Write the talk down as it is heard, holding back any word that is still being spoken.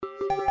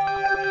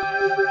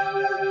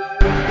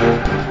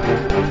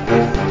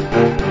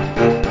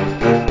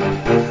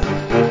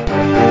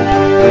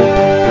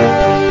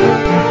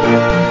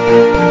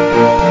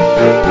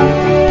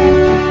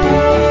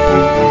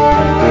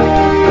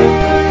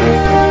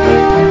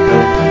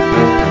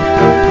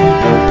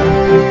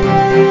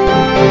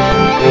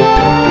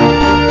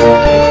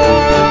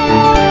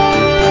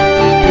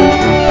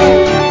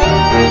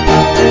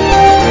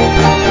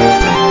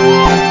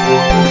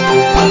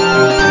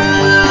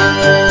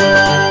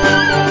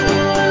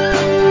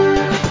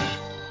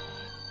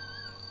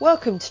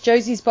welcome to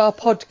Josie's Bar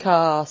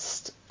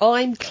podcast.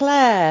 I'm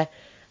Claire,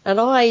 and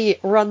I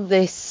run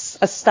this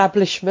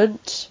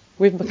establishment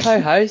with my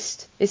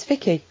co-host. It's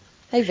Vicky.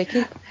 Hey,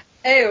 Vicky.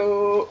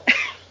 Heyo.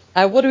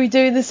 What do we do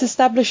in this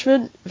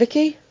establishment,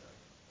 Vicky?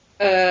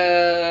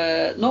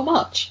 Not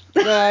much.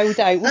 No, we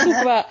don't. We'll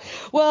talk about.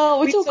 Well,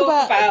 we talk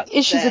about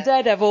issues of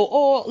Daredevil,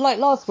 or like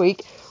last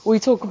week, we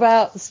talk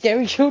about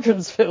scary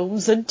children's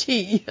films and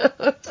tea.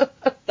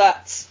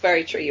 That's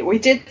very true. We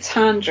did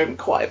tangent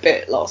quite a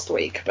bit last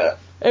week, but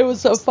it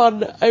was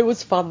fun. It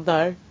was fun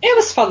though. It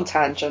was fun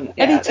tangent.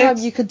 Yeah, anytime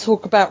you can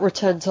talk about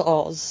Return to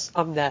Oz,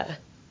 I'm there.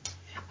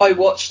 I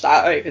watched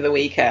that over the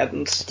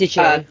weekend. Did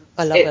you? I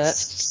love it. It's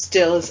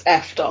still as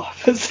effed up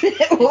as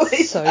it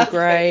always so has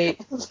great.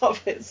 Been. I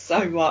love it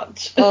so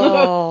much.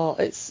 Oh,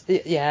 it's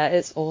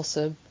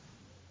awesome.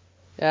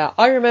 Yeah,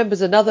 I remember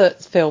another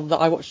film that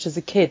I watched as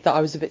a kid that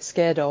I was a bit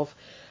scared of,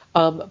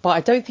 but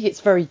I don't think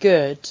it's very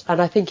good,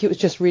 and I think it was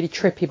just really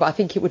trippy, but I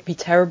think it would be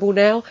terrible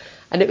now,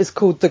 and it was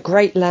called The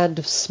Great Land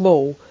of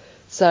Small.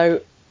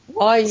 So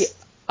what?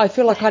 I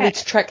feel like I need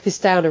to track this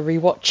down and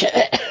rewatch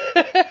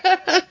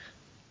it.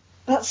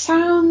 That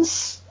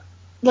sounds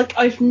like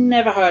I've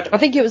never heard of it. I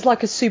think it was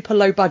like a super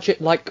low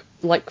budget,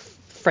 like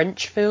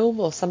French film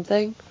or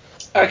something.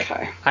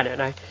 Okay. I don't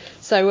know.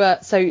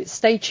 So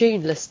stay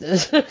tuned,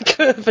 listeners,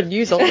 for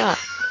news on that.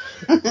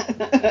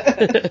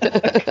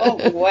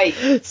 Can't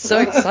wait. So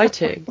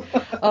exciting.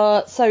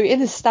 So in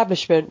this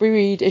establishment, we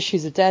read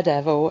issues of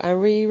Daredevil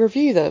and we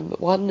review them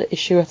one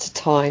issue at a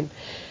time.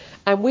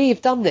 And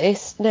we've done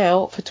this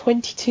now for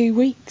 22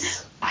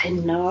 weeks. I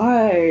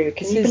know.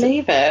 Can you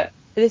believe it?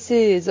 This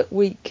is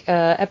week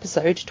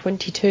episode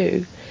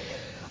 22.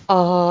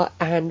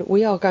 And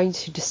we are going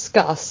to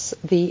discuss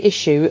the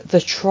issue The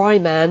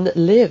Tri-Man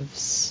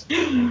Lives,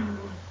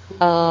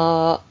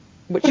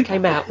 which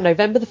came out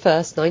November the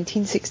 1st,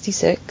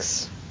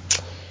 1966.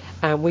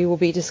 And we will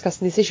be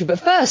discussing this issue. But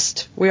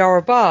first, we are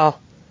a bar,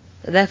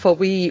 and therefore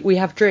we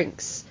have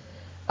drinks.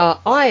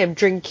 I am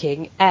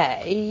drinking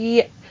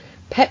a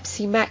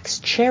Pepsi Max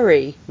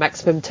Cherry,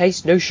 maximum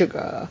taste, no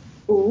sugar.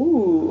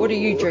 Ooh. What are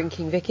you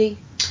drinking, Vicky?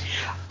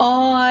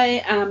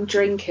 I am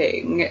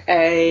drinking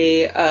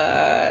a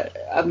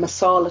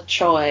masala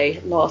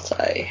chai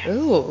latte.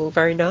 Oh,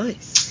 very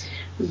nice.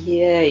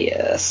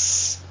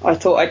 Yes. I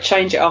thought I'd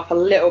change it up a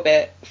little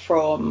bit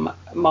from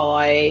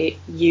my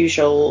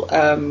usual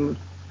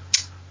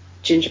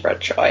gingerbread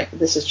chai.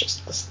 This is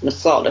just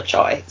masala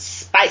chai.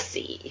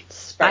 Spicy.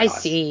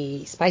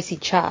 Spicy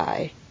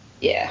chai.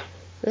 Yeah.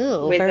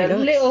 Oh, with very nice.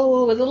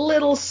 With a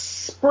little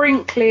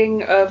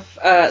sprinkling of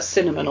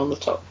cinnamon on the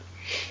top.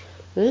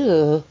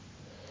 Ooh.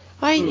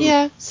 I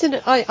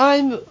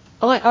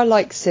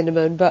like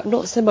cinnamon, but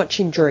not so much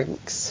in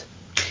drinks.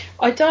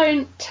 I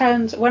don't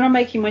tend, when I'm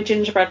making my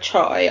gingerbread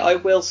chai, I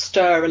will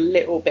stir a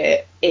little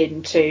bit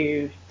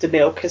into the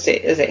milk as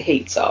it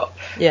heats up.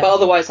 Yeah. But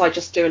otherwise, I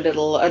just do a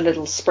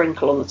little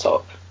sprinkle on the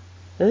top.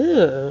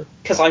 Ooh.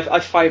 Because I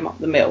foam up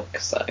the milk,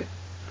 so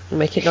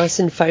make it nice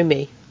and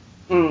foamy.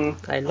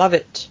 I love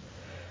it.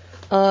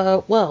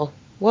 Well,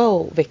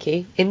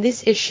 Vicky, in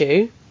this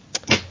issue,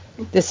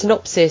 the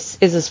synopsis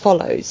is as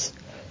follows.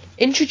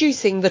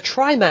 Introducing the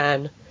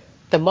Tri-Man,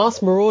 the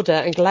Masked Marauder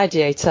and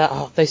Gladiator,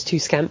 those two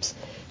scamps,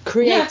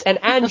 create an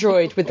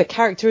android with the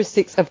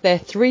characteristics of their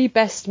three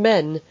best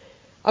men.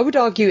 I would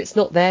argue it's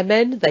not their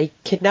men, they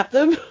kidnap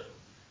them.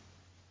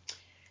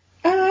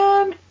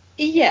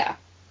 Yeah.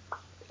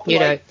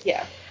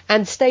 Yeah.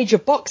 And stage a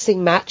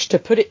boxing match to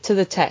put it to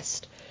the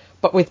test.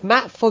 But with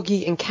Matt,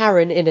 Foggy and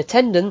Karen in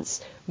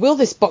attendance, will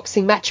this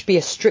boxing match be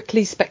a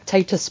strictly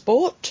spectator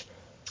sport?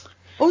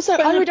 Also,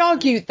 I would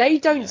argue they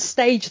don't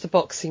stage the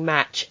boxing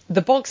match.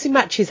 The boxing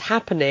match is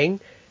happening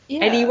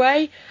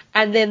anyway,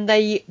 and then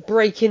they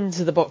break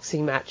into the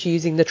boxing match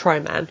using the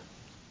Tri-Man.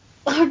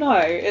 Oh no,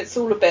 it's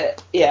all a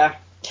bit, yeah.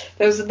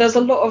 There's a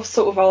lot of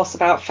sort of arse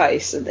about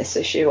face in this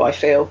issue, I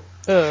feel.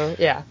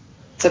 Yeah.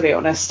 To be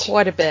honest.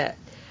 Quite a bit.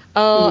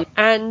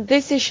 And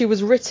this issue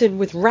was written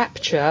with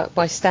Rapture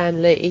by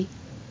Stan Lee,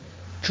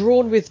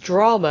 drawn with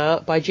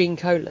Drama by Gene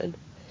Colan,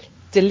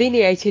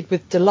 delineated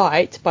with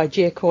Delight by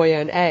Giacoya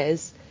and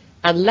Ayers,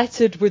 and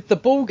lettered with The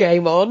Ball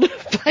Game On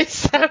by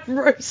Sam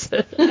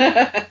Rosen.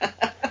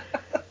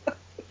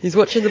 He's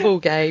watching the ball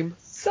game.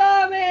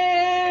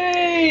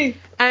 Sammy!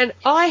 And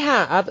I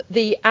have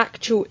the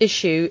actual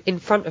issue in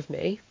front of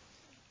me.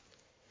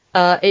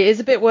 It is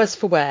a bit worse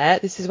for wear.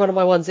 This is one of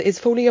my ones that is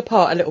falling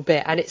apart a little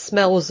bit, and it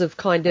smells of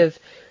kind of,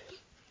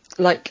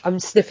 like, I'm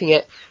sniffing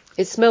it.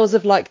 It smells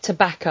of like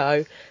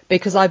tobacco,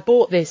 because I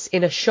bought this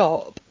in a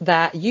shop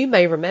that you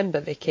may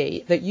remember,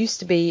 Vicky, that used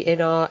to be in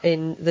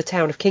the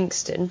town of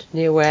Kingston,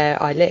 near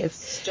where I live,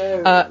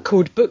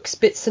 called Books,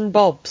 Bits and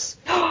Bobs,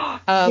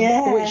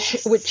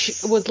 yes.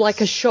 which was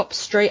like a shop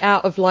straight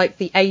out of like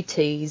the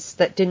 80s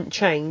that didn't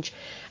change,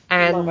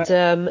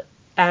 and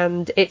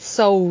and it's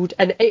sold,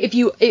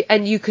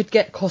 and you could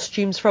get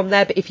costumes from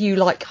there, but if you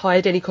like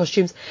hired any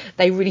costumes,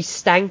 they really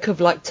stank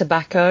of like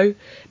tobacco,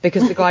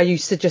 because the guy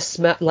used to just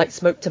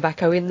smoke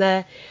tobacco in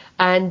there.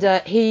 And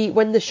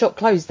when the shop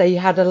closed, they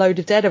had a load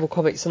of Daredevil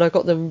comics, and I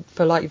got them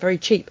for like very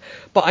cheap.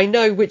 But I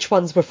know which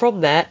ones were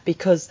from there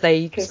because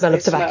they smell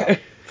of tobacco.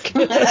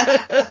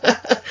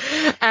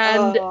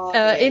 And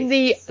in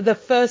the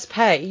first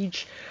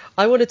page,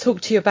 I want to talk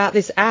to you about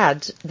this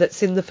ad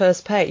that's in the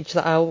first page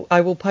that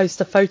I will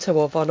post a photo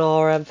of on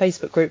our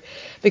Facebook group,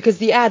 because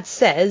the ad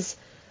says,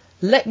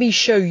 "Let me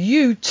show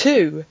you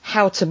too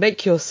how to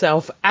make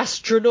yourself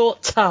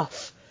astronaut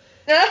tough.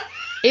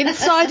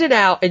 Inside and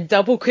out in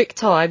double quick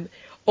time,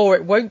 or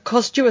it won't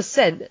cost you a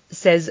cent,"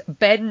 says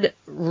Ben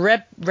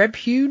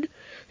Rebhune,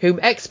 whom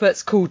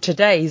experts call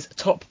today's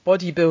top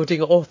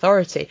bodybuilding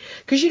authority.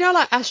 Because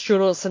like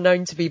astronauts are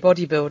known to be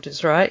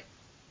bodybuilders, right?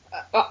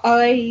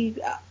 I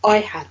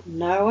had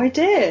no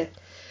idea.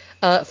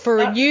 For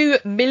a new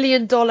 $1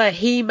 million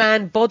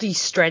He-Man body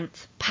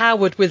strength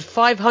powered with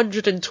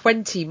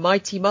 520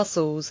 mighty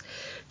muscles,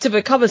 to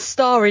become a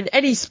star in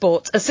any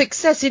sport, a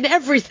success in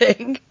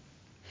everything.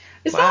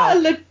 Is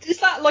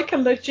that like a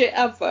legit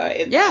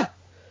advert? Yeah.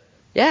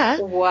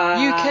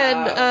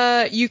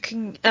 Wow. You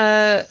can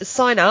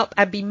sign up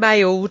and be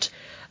mailed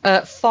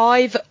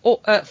 5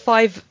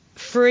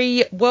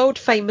 free world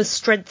famous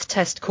strength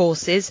test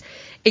courses,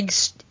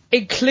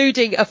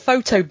 including a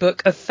photo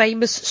book of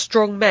famous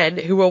strong men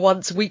who were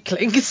once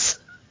weaklings.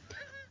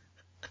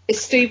 Is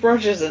Steve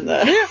Rogers in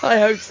there? I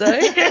hope so.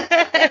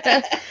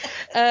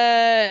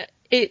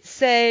 It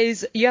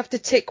says you have to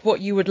tick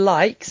what you would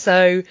like.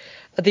 So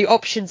the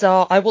options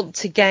are: I want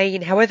to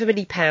gain however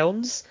many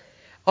pounds,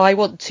 I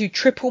want to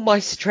triple my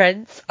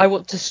strength, I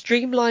want to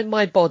streamline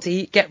my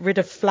body, get rid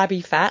of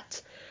flabby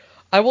fat,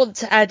 I want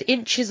to add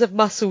inches of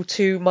muscle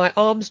to my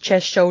arms,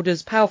 chest,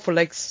 shoulders, powerful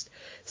legs,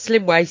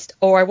 slim waist,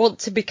 or I want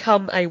to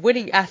become a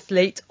winning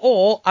athlete,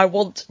 or I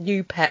want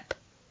new pep.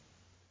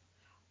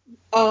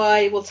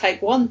 I will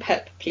take 1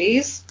 pep,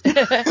 please.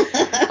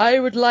 I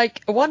would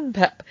like 1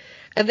 pep.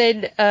 And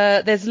then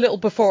there's a little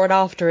before and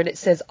after, and it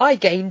says, I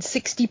gained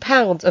 60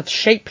 pounds of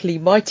shapely,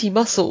 mighty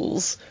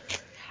muscles.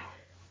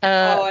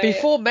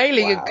 Before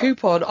mailing a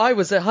coupon, I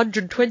was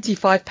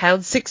 125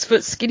 pounds, 6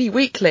 foot skinny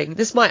weakling.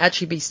 This might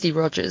actually be Steve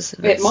Rogers.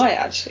 It might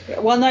actually.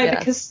 Well, no,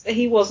 because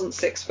he wasn't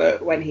 6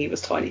 foot when he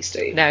was Tiny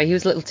Steve. No, he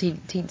was little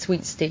teen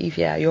sweet Steve.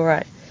 Yeah, you're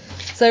right.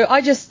 So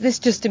this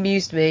just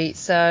amused me.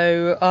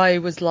 So I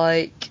was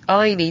like,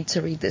 I need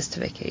to read this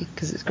to Vicky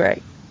because it's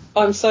great.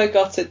 I'm so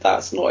gutted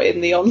that's not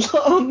in the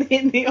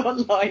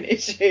online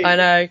issue. I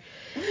know.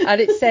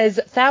 And it says,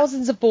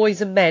 thousands of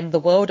boys and men the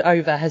world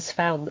over have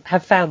found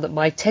that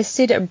my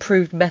tested and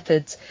proved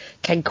methods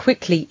can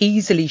quickly,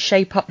 easily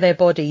shape up their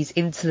bodies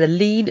into the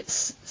lean,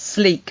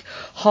 sleek,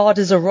 hard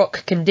as a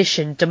rock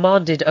condition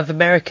demanded of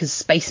America's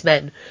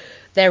spacemen.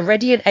 They're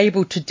ready and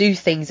able to do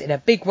things in a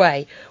big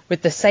way,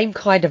 with the same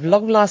kind of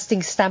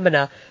long-lasting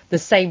stamina, the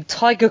same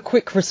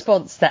tiger-quick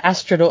response that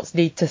astronauts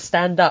need to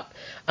stand up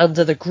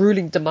under the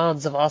grueling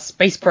demands of our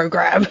space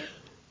program.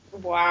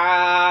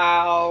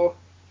 Wow.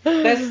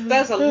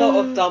 There's a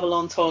lot of double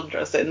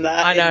entendres in there.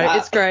 I know,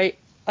 it's great.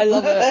 I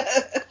love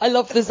it. I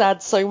love this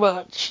ad so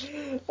much.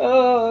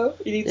 Oh,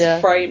 you need to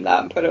frame that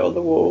and put it on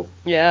the wall.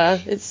 Yeah,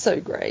 it's so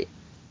great.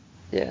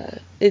 Yeah,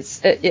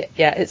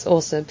 it's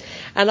awesome,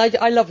 and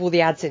I love all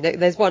the ads in it.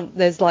 There's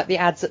like the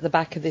ads at the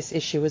back of this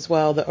issue as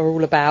well that are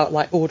all about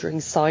like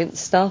ordering science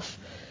stuff.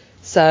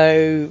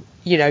 So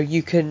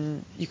you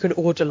can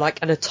order like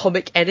an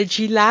atomic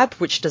energy lab,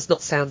 which does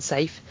not sound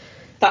safe.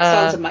 That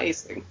sounds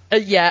amazing.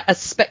 A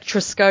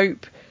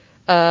spectroscope,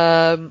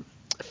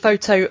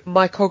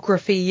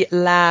 photomicrography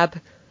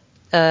lab,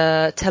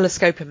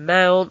 telescope and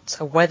mount,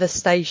 a weather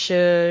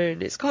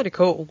station. It's kind of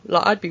cool.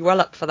 Like I'd be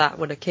well up for that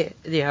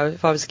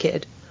if I was a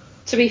kid.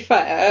 To be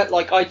fair,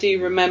 like I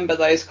do remember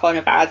those kind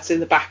of ads in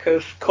the back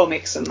of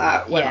comics and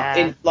that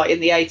in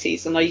the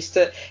 80s, and I used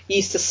to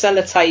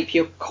sellotape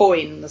your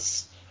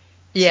coins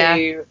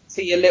to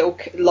your little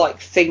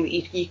like thing that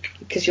you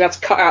because you had to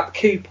cut out the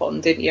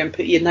coupon, didn't you, and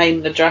put your name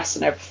and address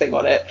and everything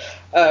on it.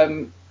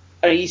 And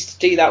I used to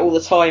do that all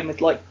the time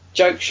with like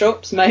joke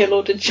shops, mail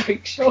order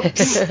joke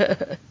shops.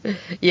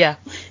 Yeah.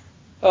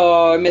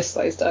 Oh, I miss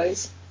those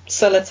days.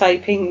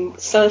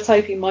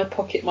 Sellotaping my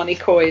pocket money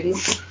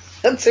coins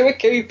to a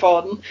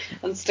coupon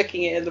and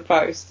sticking it in the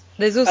post.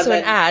 There's also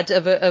an ad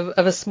of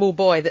a small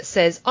boy that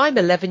says, I'm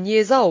 11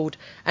 years old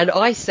and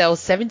I sell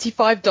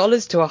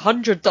 $75 to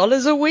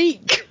 $100 a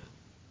week.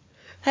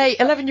 Hey,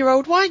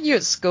 11-year-old, why aren't you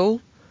at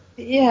school?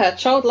 Yeah,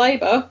 child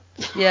labour.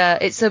 Yeah,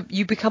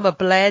 you become a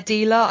Blair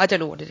dealer. I don't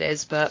know what it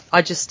is, but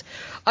I just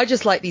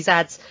like these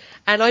ads.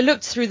 And I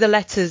looked through the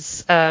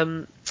letters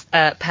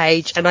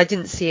page, and I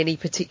didn't see any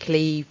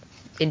particularly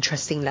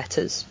interesting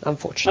letters,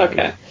 unfortunately.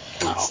 Okay.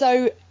 Oh.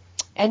 So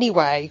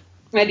anyway,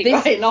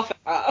 enough of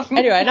that.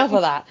 Anyway, enough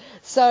of that.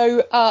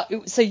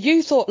 So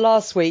you thought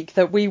last week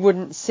that we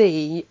wouldn't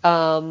see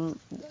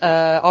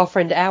our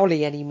friend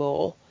Owly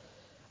anymore.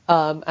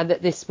 and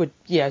that this would,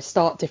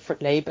 start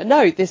differently. But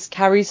no, this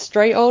carries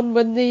straight on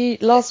when the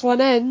last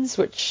one ends,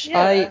 which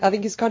I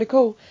think is kind of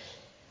cool.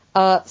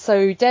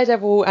 So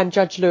Daredevil and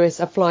Judge Lewis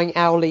are flying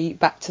Owlie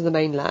back to the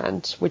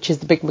mainland, which is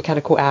the big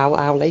mechanical owl,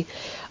 Owlie,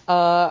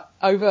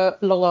 over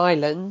Long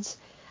Island.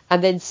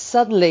 And then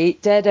suddenly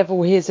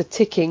Daredevil hears a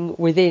ticking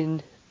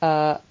within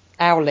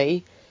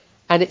Owlie,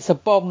 and it's a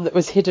bomb that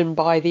was hidden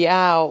by the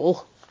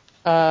owl,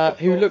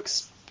 who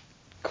looks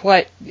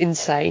quite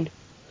insane.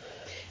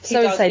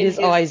 So insane his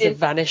eyes have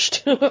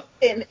vanished.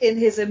 in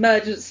his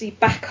emergency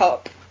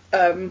backup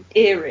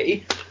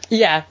Erie.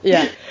 Yeah.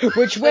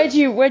 Where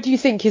do you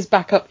think his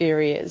backup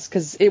Erie is?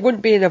 Because it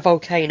wouldn't be in a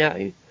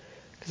volcano,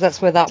 because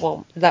that's where that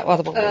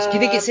other one was. Do you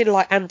think it's in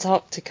like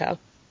Antarctica?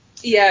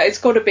 Yeah, it's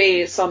got to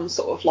be some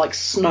sort of like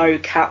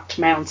snow-capped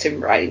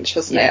mountain range,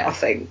 hasn't it? I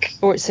think.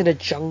 Or it's in a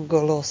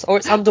jungle, or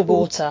it's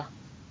underwater.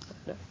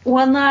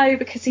 Well, no,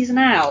 because he's an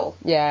owl.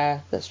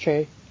 Yeah, that's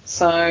true.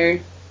 So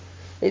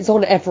it's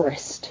on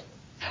Everest.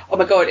 Oh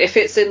my god! If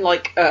it's in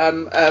like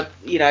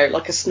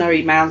like a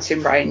snowy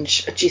mountain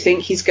range, do you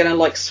think he's gonna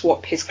like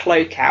swap his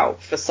cloak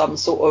out for some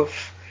sort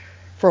of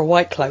for a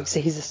white cloak?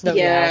 So he's a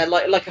snowy owl. Yeah,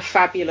 like a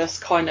fabulous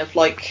kind of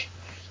like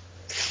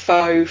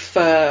faux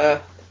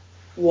fur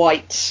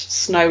white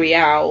snowy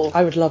owl.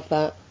 I would love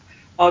that.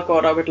 Oh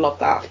god, I would love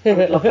that. I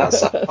would love that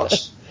so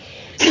much.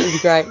 It would be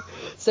great.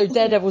 So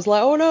Daredevil's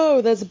like, oh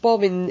no, there's a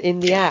bomb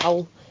in the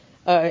owl.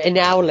 In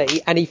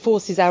Owlie, and he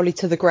forces Owlie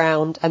to the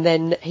ground, and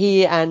then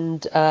he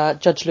and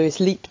Judge Lewis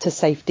leap to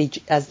safety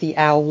as the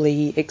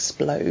Owlie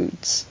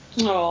explodes.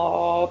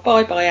 Oh,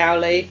 bye-bye,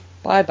 Owlie.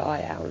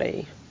 Bye-bye,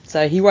 Owlie.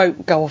 So he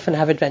won't go off and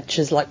have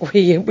adventures like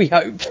we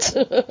hoped.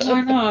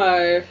 I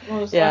know.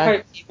 I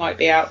hope he might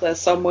be out there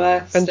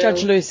somewhere still. And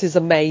Judge Lewis is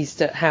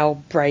amazed at how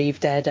brave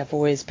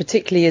Daredevil is,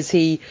 particularly as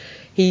he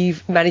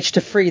managed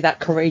to free that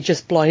courageous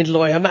blind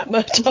lawyer, Matt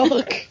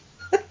Murdock.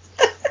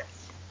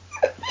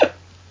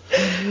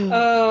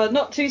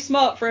 Not too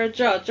smart for a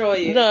judge, are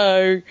you?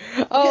 No.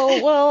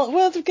 Oh, well,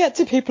 we'll get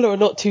to people who are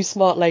not too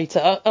smart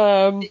later.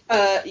 Karen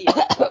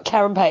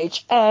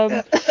Page.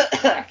 Karen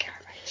Page.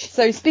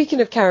 So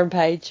speaking of Karen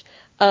Page,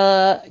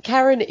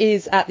 Karen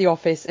is at the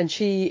office and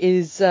she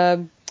is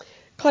kind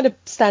of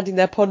standing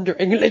there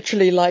pondering,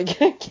 literally like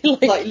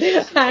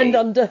literally. Hand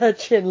under her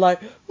chin,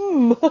 like,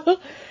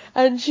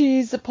 And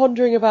she's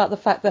pondering about the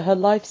fact that her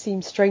life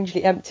seems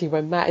strangely empty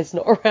when Matt is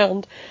not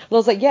around. And I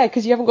was like, yeah,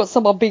 because you haven't got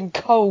someone being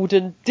cold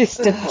and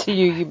distant to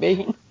you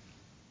mean?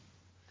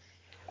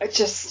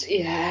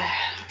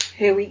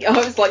 Here we go.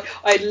 I was like,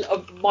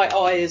 my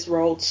eyes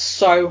rolled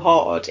so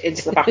hard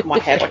into the back of my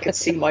head, I could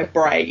see my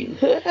brain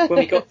when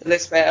we got to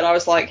this bit. And I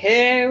was like,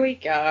 here we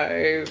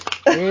go.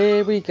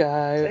 Here we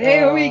go.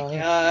 Here we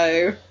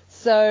go.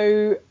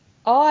 So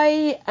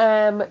I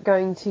am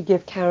going to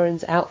give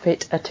Karen's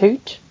outfit a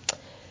toot.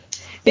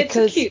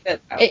 Because it's a cute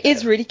outfit. It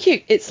is really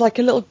cute. It's like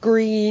a little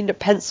green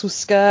pencil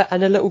skirt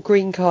and a little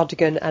green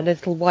cardigan and a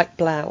little white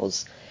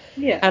blouse.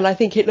 Yeah. And I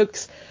think it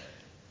looks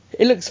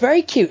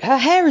very cute. Her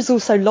hair is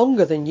also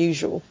longer than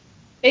usual.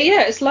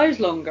 Yeah, it's loads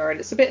longer and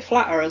it's a bit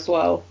flatter as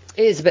well.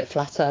 It is a bit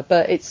flatter,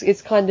 but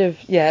it's kind of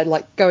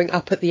like going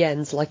up at the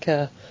ends like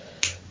a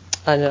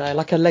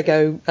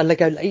Lego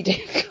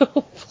lady.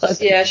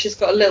 Yeah, she's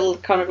got a little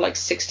kind of like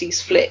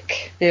 60s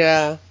flick.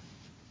 Yeah.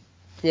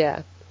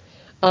 Yeah.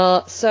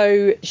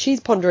 So she's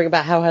pondering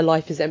about how her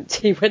life is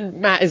empty when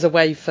Matt is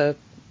away for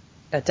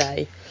a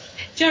day.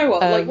 Do you know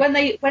what? Like when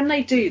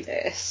they do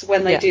this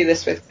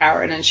with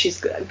Karen, and she's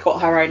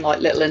got her own like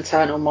little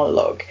internal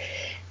monologue.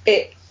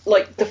 It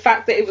like the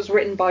fact that it was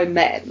written by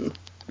men.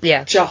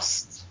 Yeah.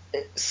 Just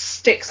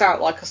sticks out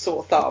like a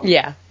sore thumb.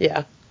 Yeah.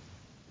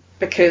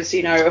 Because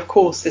of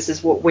course, this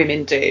is what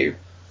women do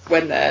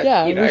when they're.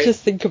 Yeah, we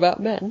just think about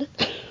men.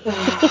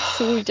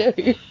 That's all we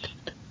do.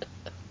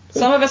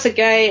 Some of us are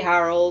gay,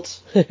 Harold.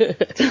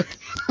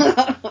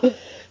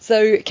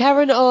 So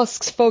Karen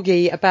asks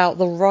Foggy about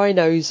the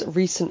Rhino's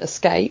recent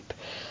escape,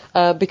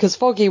 because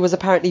Foggy was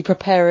apparently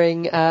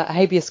preparing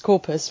habeas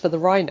corpus for the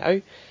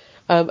Rhino,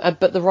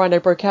 but the Rhino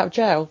broke out of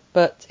jail.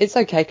 But it's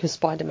okay because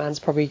Spider-Man's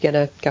probably going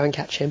to go and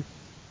catch him.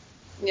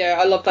 Yeah,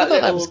 I love that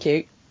that was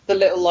cute. The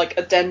little like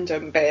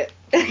addendum bit.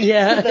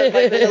 Yeah. the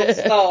little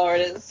star,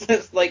 and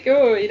it's like,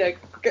 go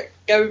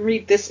and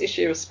read this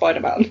issue of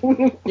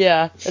Spider-Man.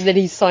 Yeah, and then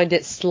he signed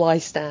it Sly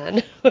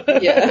Stan.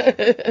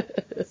 Yeah.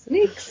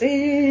 Sneaks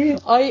in.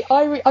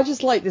 I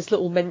just like this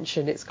little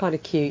mention. It's kind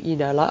of cute,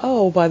 like,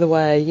 oh, by the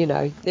way,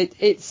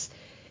 it's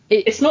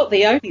not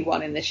the only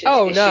one in this issue.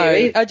 Oh no,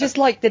 either. I just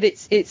like that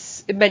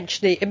it's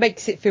mentioning. It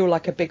makes it feel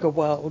like a bigger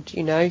world,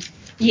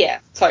 Yeah,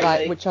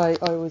 totally. which I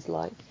always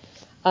like.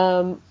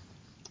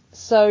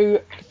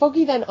 So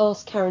Foggy then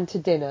asks Karen to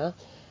dinner,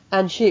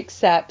 and she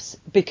accepts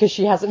because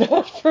she hasn't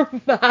heard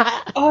from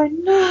Matt. I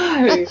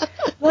know.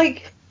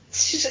 Like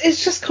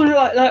it's just kind of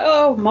like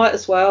oh, might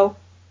as well,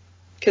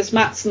 because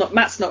Matt's not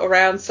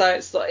around, so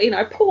it's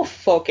like poor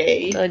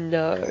Foggy. I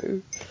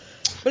know.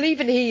 Well,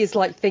 even he is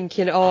like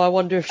thinking, oh, I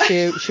wonder if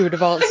she would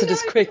have answered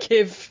as quick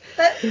if.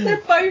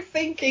 They're both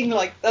thinking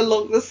like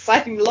along the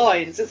same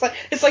lines. It's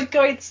like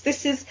guys,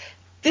 this is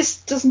this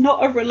does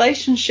not a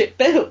relationship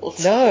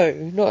build. No,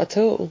 not at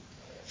all.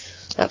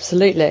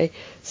 Absolutely.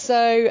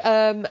 So,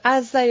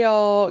 as they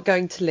are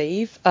going to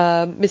leave,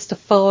 Mr.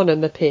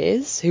 Farnham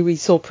appears, who we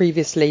saw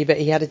previously, but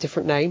he had a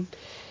different name.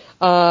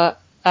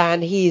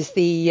 And he's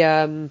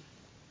the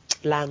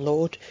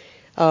landlord,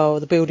 or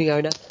the building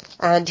owner.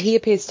 And he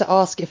appears to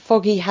ask if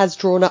Foggy has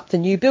drawn up the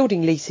new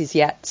building leases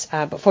yet.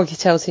 But Foggy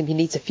tells him he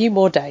needs a few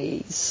more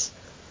days.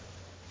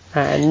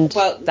 And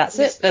that's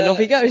it. And off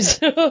he goes.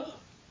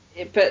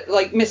 But,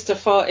 like,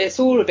 it's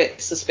all a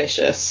bit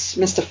suspicious.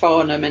 Mr.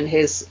 Farnham and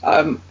his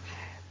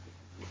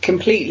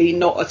completely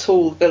not at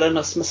all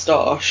villainous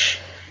moustache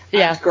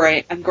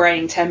and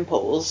greying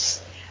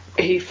temples,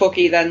 who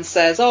Foggy then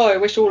says, I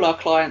wish all our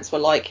clients were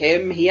like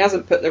him. He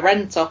hasn't put the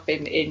rent up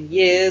in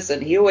years,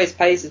 and he always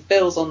pays his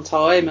bills on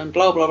time, and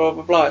blah, blah, blah,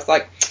 blah, blah. It's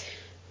like,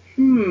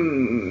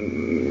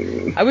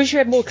 I wish we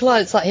had more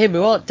clients like him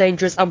who aren't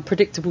dangerous,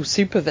 unpredictable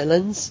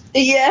supervillains.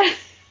 Yeah.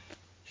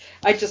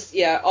 I've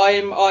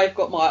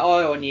got my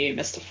eye on you,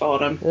 Mr.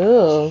 Farnham.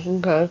 Oh,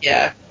 okay.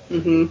 Yeah.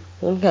 Mm-hmm.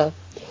 Okay.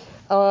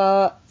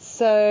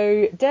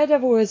 So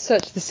Daredevil has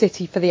searched the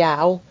city for the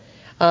owl,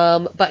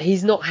 but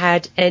he's not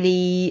had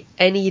any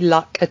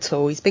luck at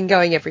all. He's been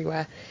going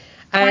everywhere.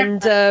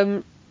 And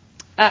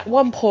at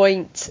one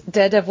point,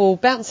 Daredevil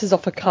bounces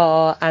off a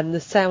car, and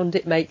the sound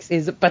it makes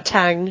is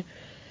batang.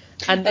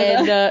 And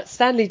then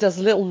Stanley does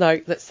a little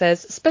note that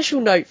says, special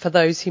note for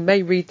those who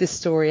may read this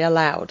story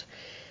aloud.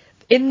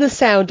 In the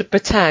sound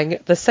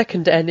batang, the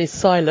second N is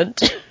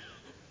silent.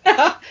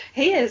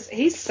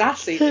 He's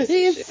sassy.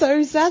 He is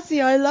so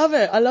sassy. I love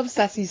it. I love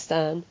sassy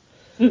Stan.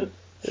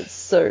 It's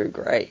so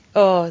great.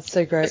 Oh, it's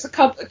so great. It's a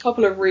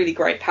couple of really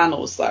great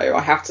panels, though,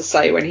 I have to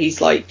say, when he's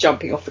like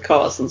jumping off the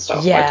cars and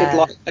stuff.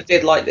 Yeah. I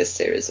did like this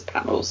series of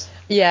panels.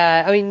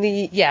 Yeah, I mean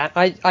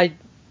I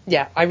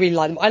really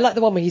like them. I like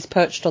the one where he's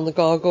perched on the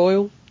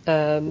gargoyle.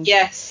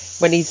 Yes.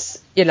 When he's,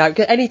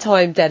 any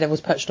time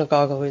Daredevil's perched on a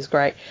gargoyle is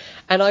great.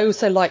 And I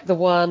also like the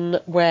one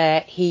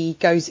where he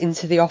goes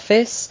into the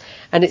office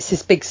and it's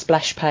this big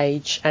splash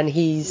page and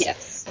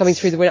he's coming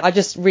through the window. I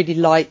just really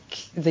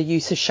like the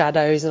use of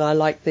shadows and I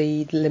like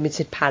the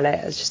limited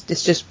palette.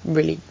 It's just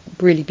really,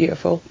 really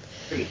beautiful.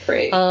 Really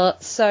pretty.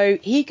 So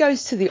he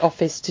goes to the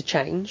office to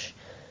change.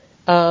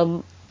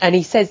 And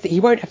he says that he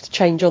won't have to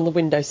change on the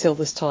windowsill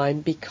this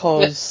time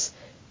because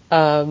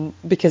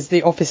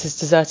the office is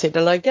deserted.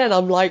 And again,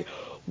 I'm like,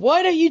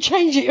 why don't you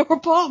change at your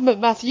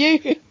apartment,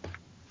 Matthew?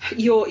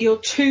 Your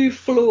too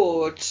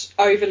flawed,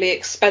 overly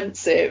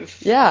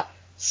expensive,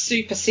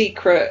 super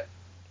secret,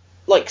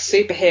 like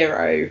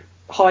superhero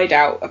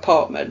hideout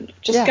apartment.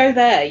 Just go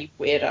there, you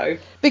weirdo.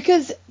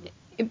 Because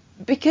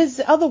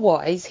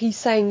otherwise, he's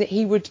saying that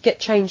he would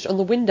get changed on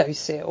the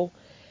windowsill,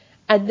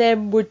 and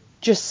then would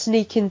just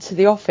sneak into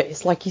the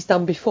office like he's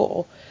done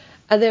before,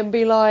 and then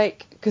be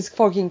like, because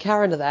Foggy and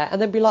Karen are there,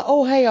 and then be like,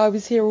 oh hey, I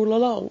was here all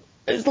along.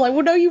 It's like,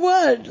 well, no, you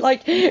weren't.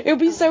 Like, it would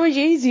be so much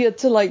easier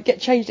to, like,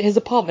 get changed at his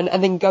apartment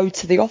and then go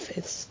to the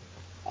office.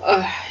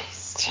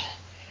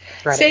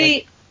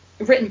 See,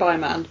 written by a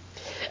man.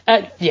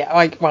 I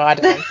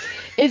don't know.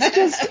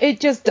 It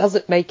just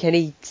doesn't make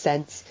any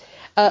sense.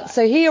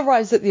 So he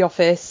arrives at the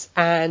office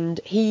and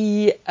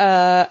he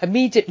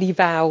immediately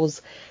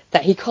vows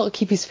that he can't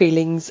keep his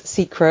feelings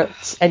secret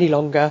any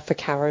longer for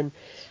Karen.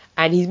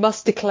 And he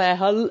must declare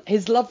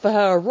his love for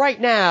her right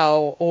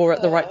now or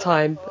at the right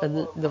time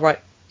and the right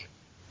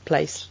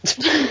place. So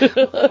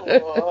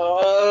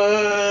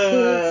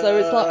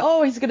it's like,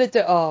 oh, he's gonna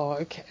do. Oh,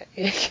 okay.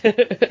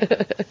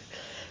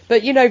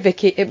 But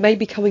Vicky, it may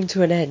be coming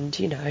to an end.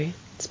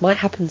 This might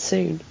happen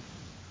soon.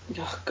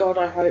 Oh God,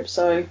 I hope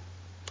so.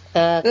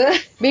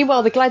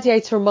 Meanwhile, the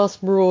Gladiator and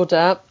Masked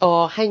Marauder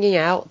are hanging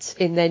out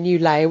in their new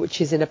lair,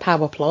 which is in a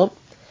power plant.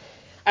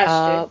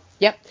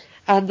 Yep.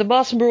 And the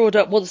Masked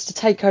Marauder wants to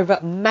take over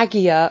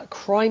Magia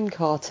crime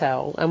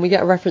cartel, and we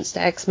get a reference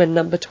to X-Men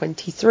number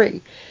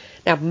 23.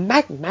 Now,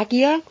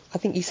 Magia, I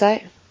think you say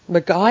it.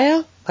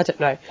 Magia? I don't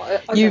know.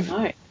 I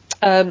don't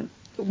know.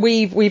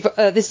 We've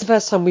this is the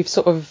first time we've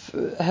sort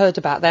of heard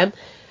about them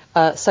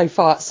so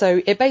far.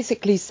 So it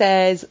basically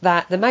says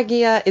that the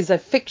Magia is a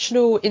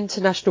fictional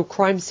international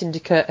crime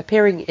syndicate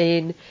appearing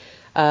in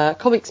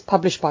comics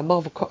published by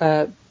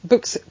Marvel,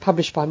 books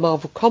published by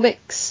Marvel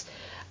Comics.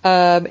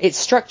 Its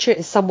structure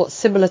is somewhat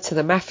similar to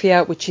the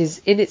Mafia, which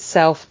is in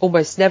itself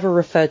almost never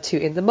referred to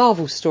in the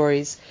Marvel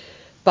stories.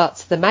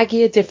 But the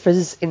Magia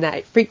differs in that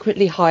it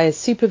frequently hires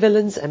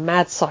supervillains and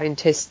mad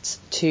scientists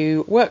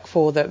to work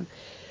for them.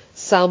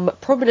 Some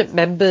prominent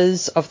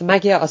members of the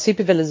Magia are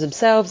supervillains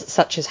themselves,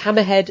 such as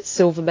Hammerhead,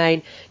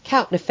 Silvermane,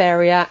 Count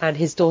Nefaria, and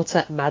his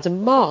daughter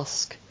Madame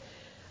Mask.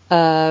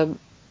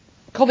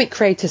 Comic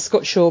creator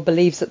Scott Shaw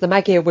believes that the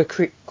Magia were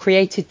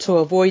created to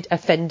avoid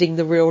offending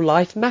the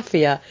real-life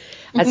Mafia,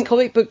 as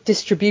comic book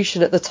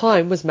distribution at the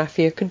time was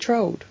Mafia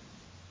controlled.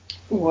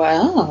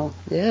 Wow.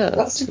 Yeah.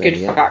 That's a good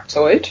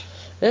factoid.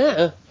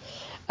 Yeah.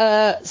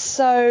 And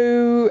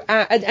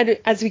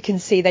as we can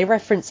see, they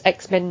reference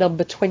X-Men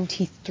number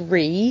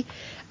 23,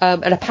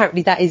 and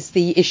apparently that is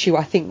the issue,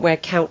 I think, where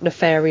Count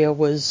Nefaria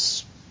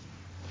was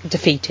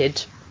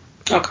defeated.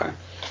 Okay.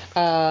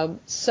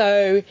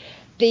 So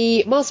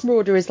the Masked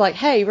Marauder is like,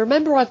 hey,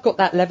 remember I've got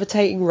that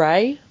levitating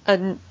ray?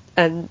 And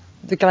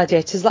the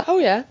Gladiator's like, oh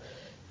yeah,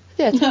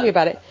 tell me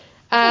about it.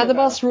 And the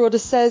Masked Marauder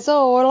says,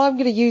 oh, well, I'm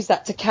going to use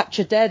that to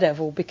capture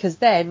Daredevil, because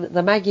then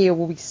the Maggia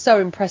will be so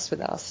impressed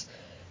with us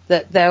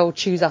that they'll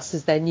choose us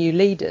as their new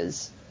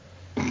leaders.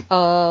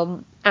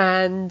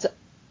 And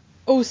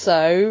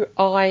also,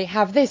 I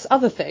have this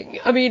other thing.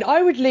 I mean,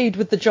 I would lead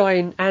with the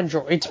giant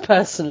android,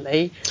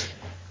 personally,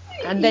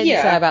 and then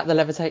say about the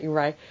levitating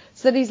ray.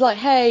 So then he's like,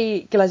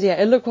 hey,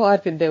 Gladiator, look what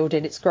I've been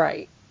building. It's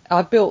great.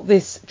 I built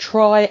this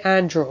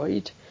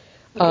Tri-Android,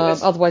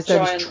 otherwise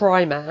known as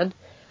Tri-Man.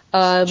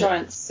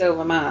 Giant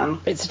silver man.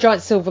 It's a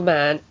giant silver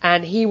man,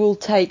 and he will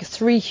take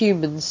 3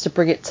 humans to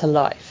bring it to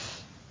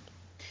life.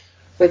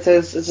 With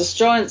this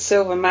giant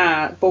silver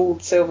man,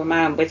 bald silver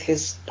man with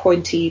his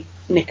pointy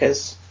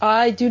knickers.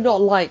 I do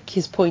not like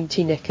his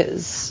pointy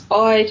knickers.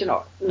 I do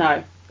not.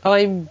 No.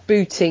 I'm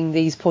booting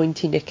these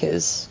pointy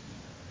knickers.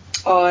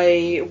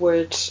 I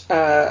would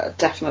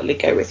definitely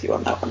go with you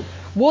on that one.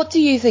 What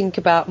do you think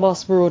about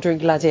Masked Marauder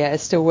and Gladiator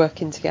still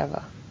working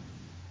together?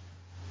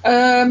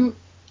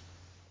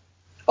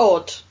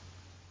 Odd.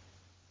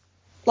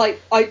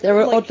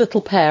 They're an odd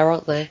little pair,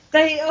 aren't they?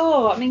 They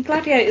are. I mean,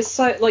 Gladiator is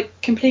so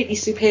completely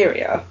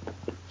superior.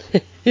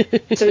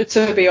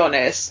 to be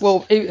honest.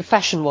 Well,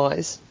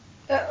 fashion-wise.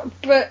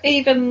 But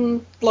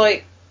even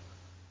they're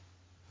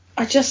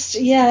just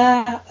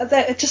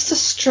a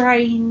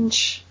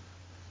strange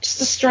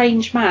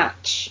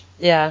match.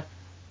 Yeah.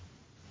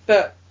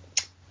 But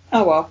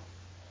oh well.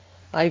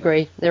 I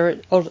agree. They're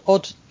an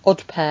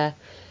odd pair.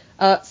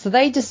 So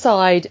they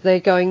decide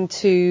they're going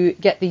to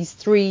get these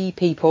 3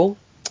 people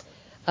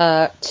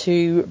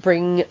to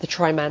bring the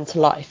Tri-Man to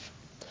life.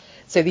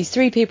 So these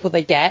 3 people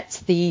they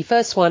get, the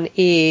first one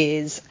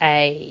is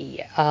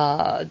a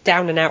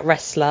down-and-out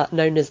wrestler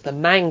known as the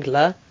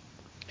Mangler,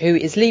 who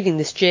is leaving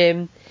this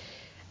gym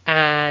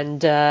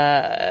and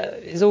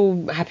is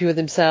all happy with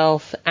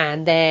himself,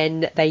 and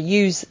then they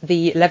use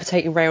the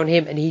levitating ray on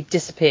him and he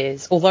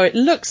disappears. Although it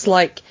looks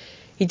like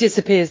he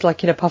disappears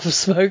like in a puff of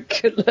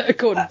smoke,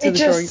 according to the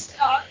drawings.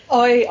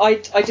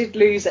 I did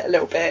lose it a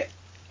little bit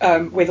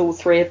with all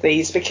 3 of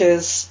these,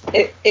 because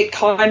it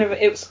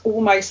was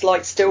almost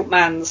like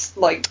Stiltman's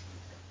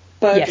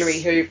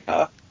burglary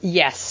hoover.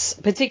 Yes,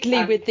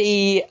 particularly with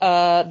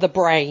the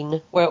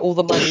brain, where all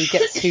the money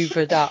gets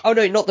hoovered up. Oh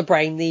no, not the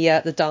brain,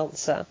 the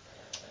dancer.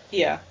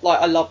 Yeah,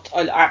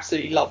 I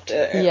absolutely loved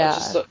it. Yeah.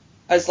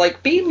 I was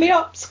like, beam me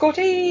up,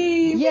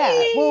 Scotty!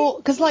 Yeah, well,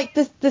 because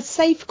the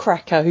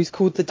safecracker who's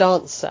called the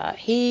dancer,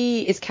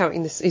 he is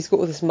counting this, he's got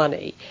all this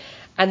money,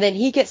 and then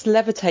he gets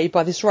levitated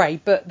by this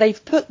ray, but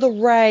they've put the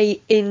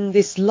ray in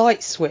this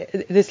light switch,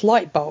 this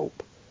light bulb.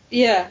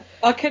 Yeah,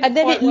 I couldn't. And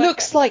then it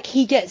looks like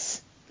he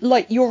gets,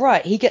 you're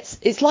right,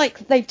 it's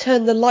like they've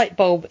turned the light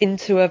bulb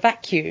into a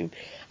vacuum,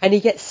 and he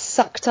gets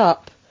sucked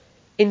up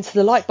into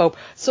the light bulb.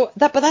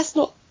 But that's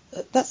not.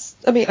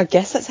 I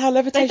guess that's how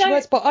levitation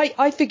works, but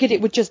I figured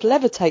it would just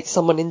levitate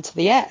someone into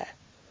the air.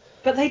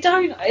 But they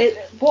don't.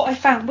 What I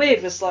found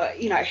weird was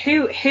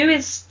who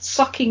is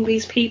sucking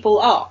these people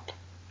up?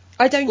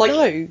 I don't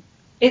know.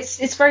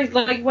 It's very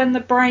when the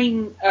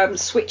brain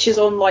switches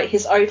on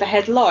his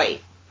overhead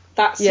light,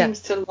 that seems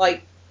to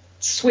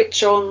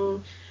switch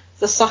on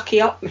the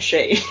sucky up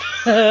machine.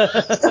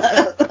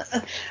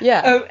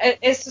 Yeah.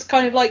 It's just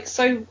kind of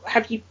so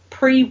have you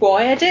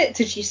pre-wired it?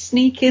 Did you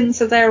sneak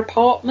into their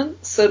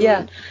apartments?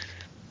 And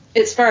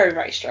it's very,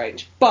 very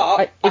strange.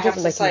 But I have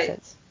to say,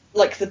 sense.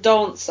 The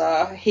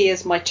dancer, he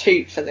is my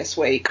toot for this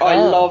week. I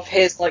love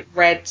his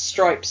red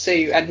striped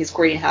suit and his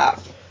green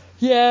hat.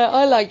 Yeah,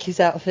 I like his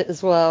outfit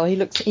as well.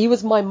 He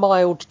was my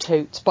mild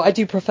toot, but I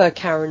do prefer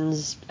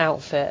Karen's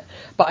outfit.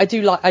 But I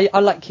do like I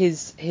like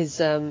his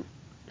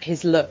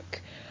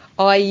look.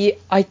 I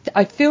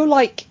feel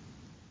like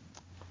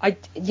I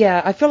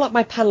feel like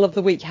my panel of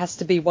the week has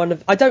to be one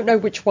of, I don't know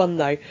which one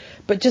though,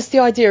 but just the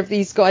idea of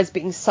these guys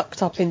being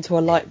sucked up into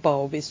a light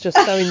bulb is just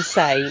so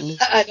insane.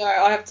 I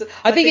know,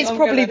 I think it's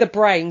probably the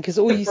brain, because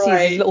all you see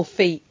is his little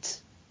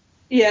feet.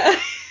 Yeah.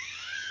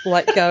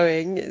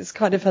 Going. It's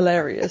kind of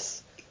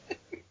hilarious.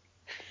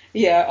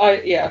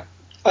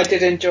 I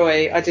did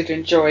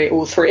enjoy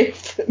all 3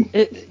 of them.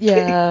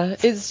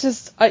 It's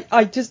just,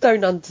 I just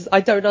don't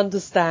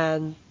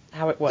understand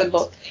how it works.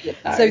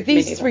 So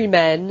these 3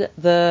 men,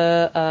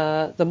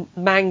 the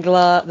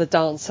Mangler, the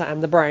dancer,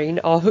 and the brain,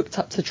 are hooked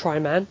up to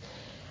Tri-Man,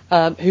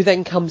 who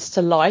then comes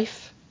to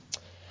life.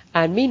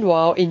 And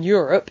meanwhile, in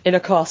Europe, in a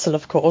castle,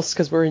 of course,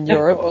 because we're in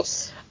Europe,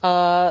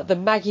 the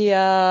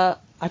Maggia.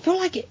 I feel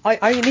like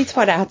I need to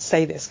find out how to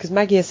say this, because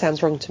Maggia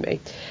sounds wrong to me.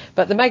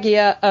 But the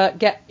Maggia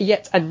get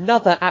yet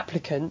another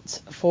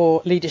applicant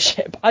for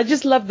leadership. I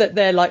just love that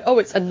they're like, oh,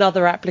 it's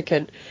another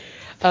applicant.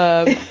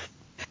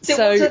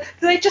 So do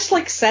they just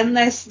send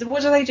their?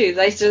 What do they do?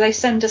 Do they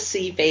send a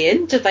CV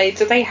in? Do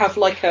they have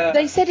a?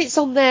 They said it's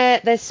on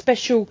their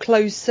special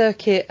closed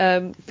circuit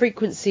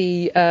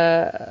frequency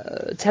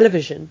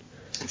television.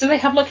 Do they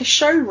have a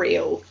show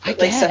reel that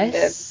they send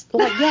in?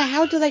 Like, yeah,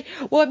 how do they...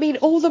 Well, I mean,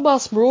 all the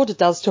Masked Marauder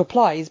does to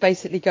apply is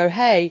basically go,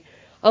 hey,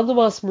 I'm the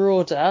Masked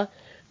Marauder,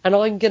 and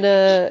I'm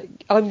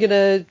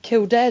gonna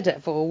kill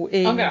Daredevil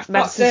in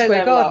Madison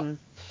Square Garden.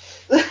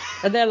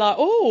 And they're like,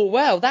 oh,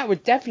 well, that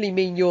would definitely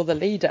mean you're the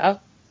leader.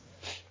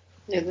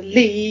 You're the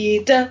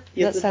leader.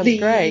 That sounds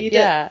great.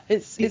 Yeah,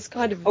 it's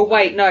kind of... Oh,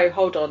 wait, no,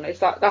 hold on.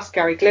 That's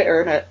Gary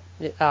Glitter, isn't it?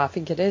 I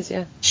think it is,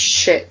 yeah.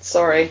 Shit,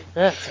 sorry.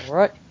 That's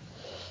alright.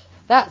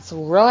 That's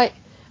alright.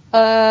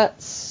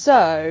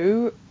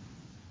 So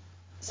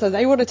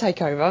they want to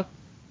take over.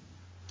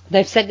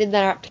 They've sent in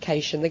their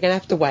application. They're going to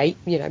have to wait.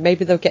 You know,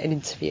 maybe they'll get an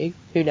interview.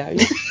 Who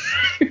knows?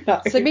 Who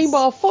knows? So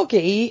meanwhile,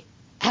 Foggy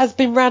has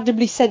been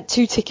randomly sent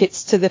 2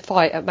 tickets to the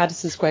fight at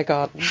Madison Square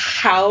Garden.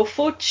 How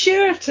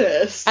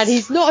fortuitous. And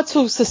he's not at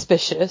all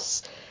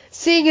suspicious,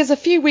 seeing as a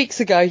few weeks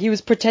ago he was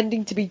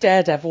pretending to be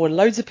Daredevil and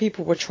loads of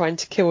people were trying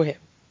to kill him.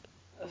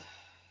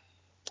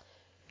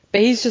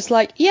 But he's just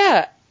like,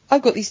 yeah,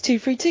 I've got these 2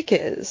 free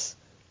tickets.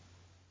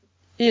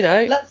 You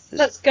know.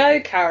 Let's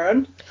go,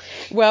 Karen.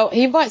 Well,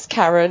 he invites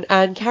Karen,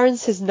 and Karen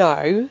says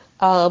no,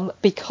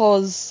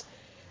 because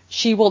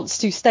she wants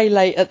to stay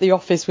late at the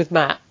office with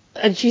Matt.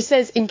 And she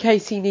says in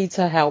case he needs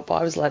her help.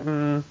 I was like,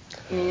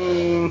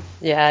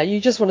 yeah, you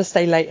just want to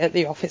stay late at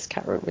the office,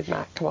 Karen, with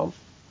Matt. Come on.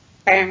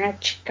 Yeah,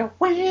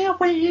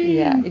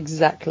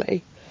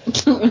 exactly.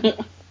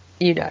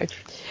 You know.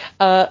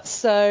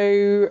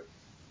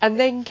 And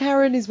then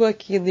Karen is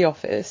working in the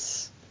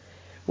office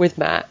with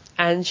Matt,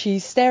 and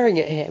she's staring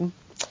at him.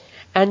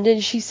 And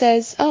then she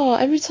says, oh,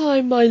 every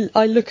time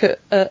I look at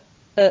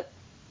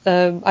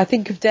I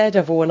think of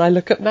Daredevil when I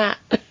look at Matt.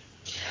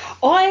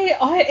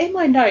 I in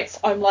my notes,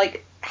 I'm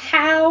like,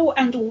 how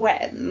and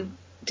when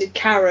did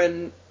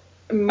Karen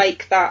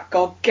make that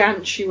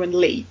gargantuan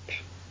leap?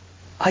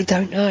 I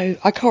don't know.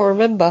 I can't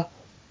remember.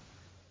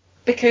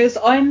 Because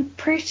I'm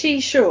pretty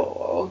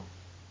sure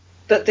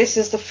that this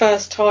is the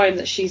first time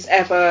that she's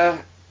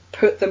ever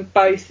put them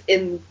both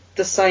in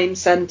the same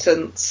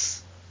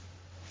sentence,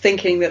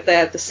 thinking that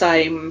they're the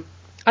same.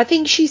 I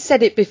think she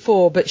said it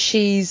before, but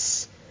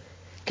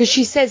because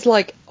she says,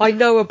 like, I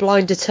know a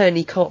blind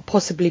attorney can't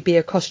possibly be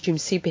a costume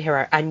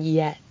superhero, and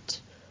yet.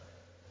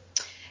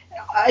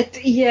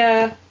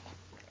 Yeah.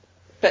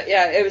 But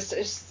yeah, it's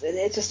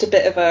just a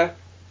bit of a...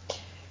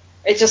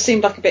 It just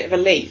seemed like a bit of a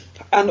leap.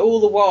 And all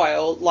the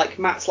while, like,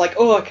 Matt's like,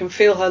 oh, I can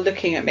feel her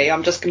looking at me.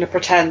 I'm just going to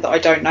pretend that I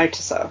don't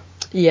notice her.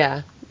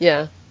 Yeah,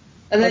 yeah.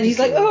 And then he's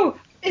like, oh,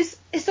 is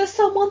there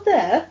someone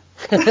there?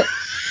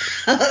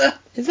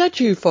 Is that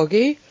you,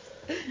 Foggy?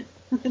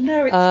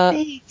 No, it's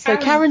me. So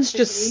Karen's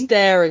just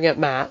staring at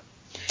Matt.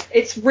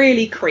 It's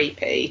really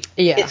creepy.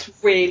 Yeah. It's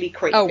really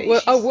creepy.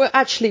 Well,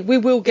 actually, we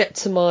will get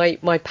to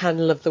my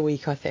panel of the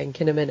week, I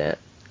think, in a minute.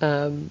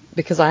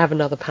 Because I have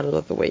another panel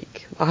of the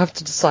week. I have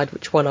to decide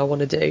which one I want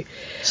to do.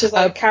 She's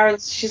like,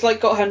 she's like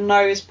got her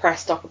nose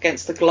pressed up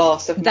against the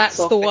glass of Matt's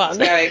That's the one.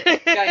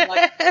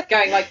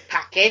 going like,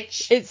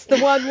 package. It's the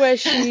one where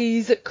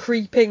she's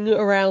creeping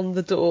around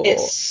the door.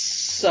 It's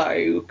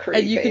so creepy.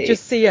 And you could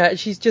just see her.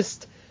 She's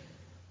just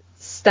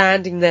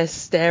standing there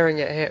staring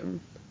at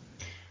him.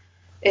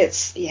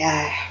 It's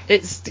very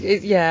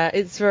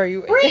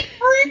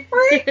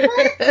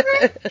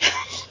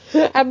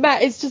and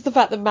Matt, it's just the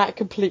fact that Matt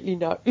completely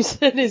knows,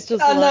 and it's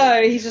just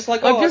he's just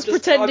like, I'm just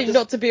pretending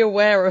not to be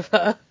aware of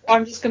her.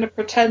 I'm just going to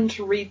pretend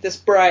to read this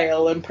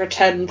braille and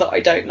pretend that I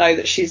don't know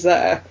that she's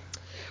there.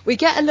 We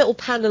get a little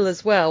panel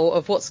as well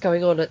of what's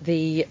going on at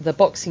the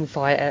boxing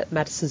fight at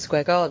Madison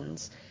Square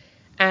Gardens.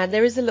 And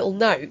there is a little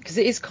note, because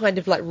it is kind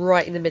of like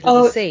right in the middle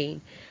of the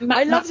scene.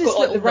 I love this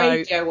little note.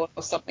 Radio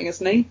or something,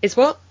 isn't he? It's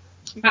what?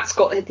 Matt's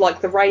got like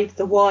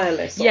the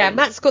wireless on. Yeah,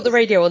 Matt's got the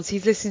radio on, so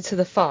he's listening to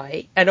the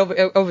fight, and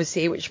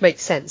obviously, which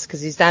makes sense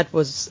because his dad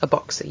was a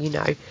boxer, you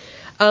know.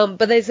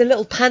 But there's a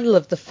little panel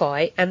of the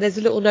fight, and there's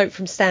a little note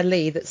from Stan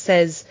Lee that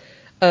says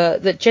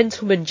that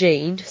Gentleman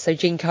Gene, so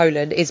Gene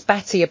Colan, is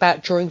batty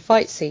about drawing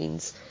fight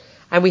scenes,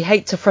 and we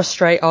hate to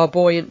frustrate our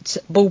buoyant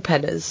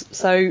bullpenners.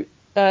 So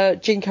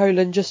Gene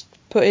Colan just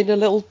put in a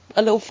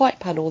little fight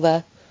panel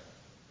there.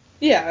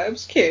 Yeah, it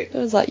was cute. I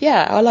was like,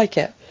 yeah, I like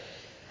it.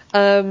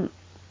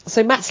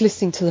 So Matt's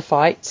listening to the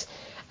fight,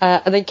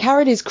 and then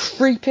Karen is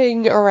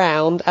creeping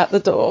around at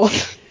the door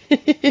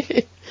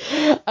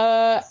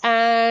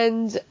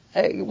and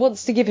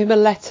wants to give him a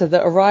letter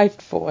that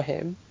arrived for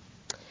him.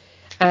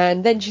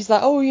 And then she's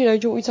like, oh, do you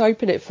want me to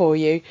open it for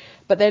you?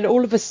 But then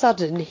all of a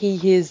sudden he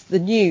hears the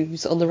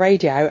news on the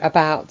radio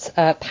about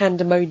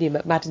pandemonium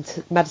at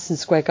Madison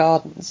Square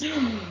Gardens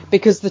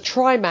because the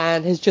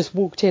Tri-Man has just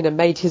walked in and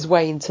made his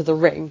way into the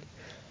ring.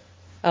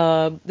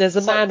 There's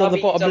a man on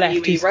the bottom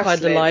left who's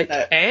kind of like,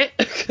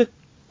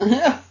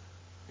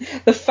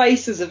 The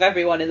faces of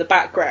everyone in the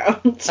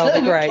background. Oh,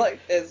 they're great.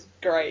 It's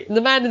great. The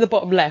man in the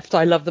bottom left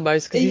I love the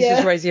most because he's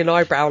just raising an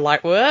eyebrow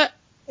like, what?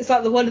 Is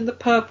that the one in the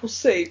purple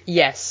suit?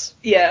 Yes.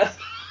 Yeah.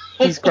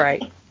 He's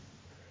great.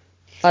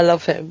 I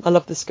love him. I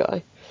love this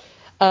guy.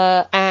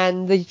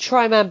 And the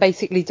Tri-Man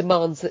basically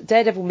demands that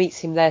Daredevil meets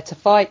him there to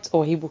fight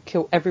or he will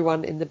kill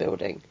everyone in the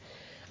building.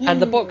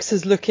 And the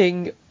boxer's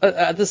looking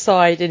at the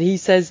side, and he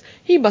says,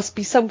 he must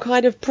be some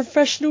kind of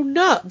professional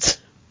nut.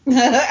 Do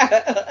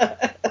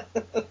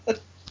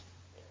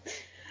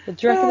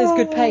you reckon there's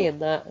good pay in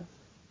that?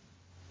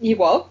 You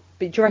what?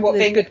 Do you reckon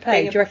there's good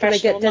pay? Do you reckon they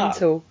get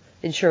dental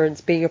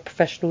insurance being a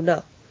professional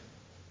nut?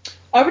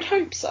 I would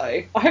hope so.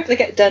 I hope they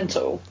get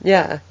dental.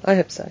 Yeah, I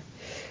hope so.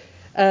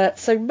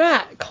 So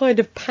Matt kind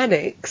of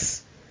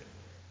panics.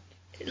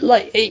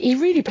 Like, he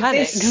really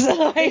panics.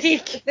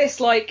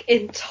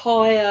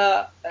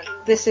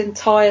 This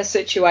entire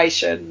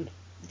situation,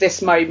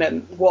 this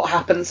moment, what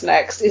happens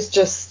next is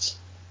just...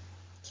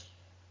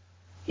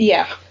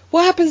 Yeah.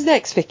 What happens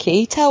next,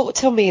 Vicky? Tell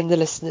me and the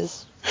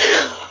listeners.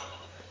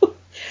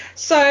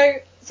 So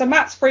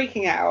Matt's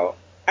freaking out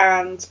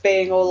and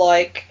being all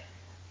like,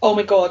 oh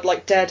my god,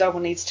 like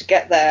Daredevil needs to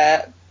get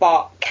there,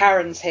 but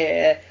Karen's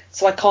here,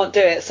 so I can't do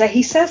it. So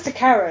he says to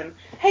Karen,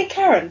 hey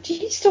Karen, do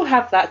you still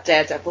have that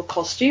Daredevil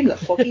costume that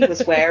Foggy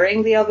was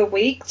wearing the other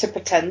week to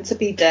pretend to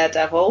be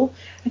Daredevil?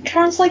 And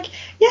Karen's like,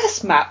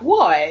 yes, Matt,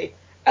 why?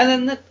 And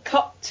then the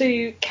cut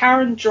to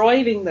Karen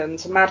driving them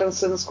to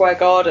Madison Square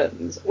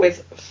Gardens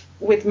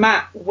with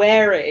Matt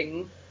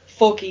wearing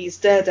Foggy's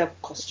Daredevil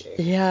costume.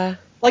 Yeah.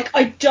 Like,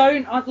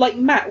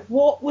 Matt,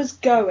 what was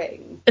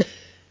going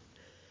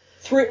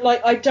through,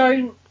 like, I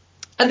don't...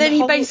 And then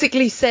he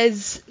basically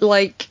says,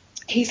 like...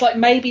 He's like,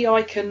 maybe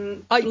I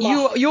can...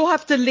 You'll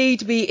have to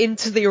lead me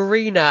into the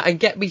arena and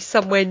get me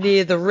somewhere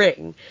near the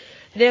ring.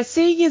 Now,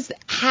 seeing as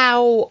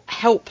how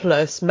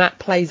helpless Matt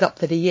plays up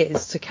that he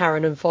is to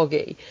Karen and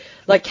Foggy,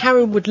 like,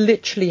 Karen would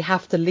literally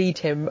have to lead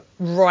him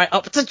right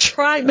up to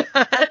Tri-Man.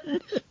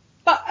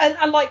 But,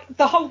 and like,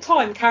 the whole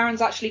time,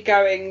 Karen's actually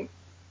going...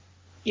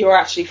 You're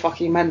actually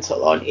fucking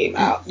mental, aren't you,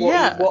 Matt?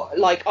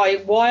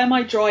 Why am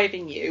I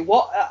driving you?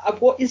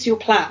 What is your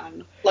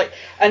plan? Like,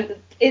 and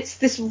it's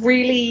this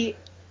really,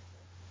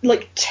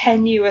 like,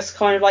 tenuous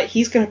kind of, like,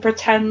 he's going to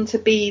pretend to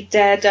be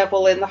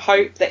Daredevil in the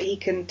hope that he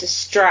can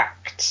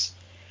distract,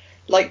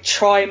 like,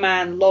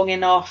 Tri-Man long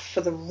enough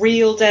for the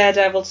real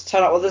Daredevil to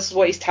turn up. Well, this is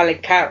what he's telling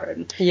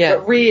Karen. Yeah.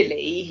 But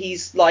really,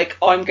 he's like,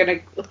 I'm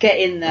going to get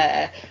in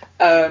there.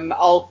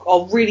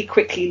 I'll really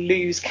quickly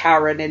lose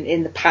Karen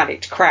in the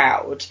panicked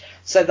crowd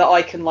so that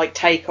I can, like,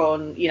 take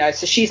on,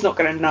 so she's not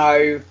going to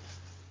know,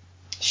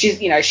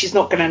 she's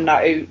not going to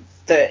know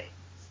that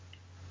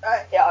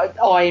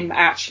I'm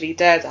actually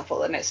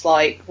Daredevil. And it's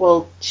like,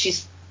 well,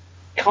 she's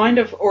kind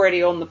of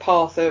already on the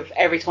path of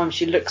every time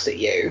she looks at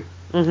you,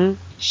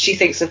 she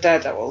thinks of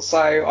Daredevil.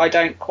 So I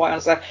don't quite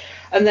understand.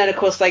 And then, of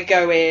course, they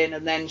go in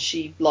and then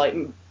she, like...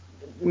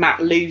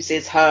 Matt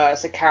loses her,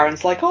 so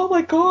Karen's like, oh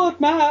my god,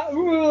 Matt.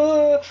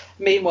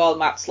 Meanwhile,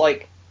 Matt's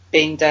like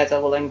being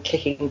Daredevil and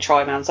kicking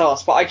Tri-Man's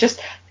ass. But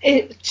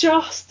it is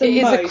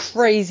a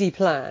crazy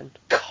plan.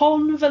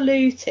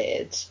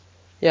 Convoluted.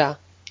 Yeah.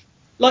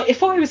 Like,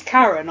 if I was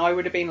Karen, I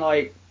would have been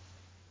like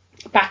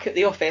back at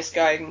the office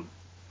going,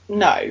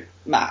 no,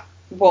 Matt,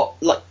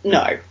 what? Like,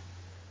 no,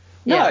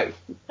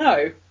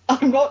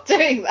 I'm not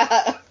doing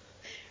that.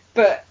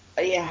 But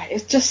yeah,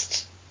 it's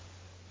just.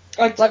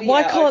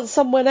 Why can't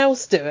someone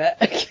else do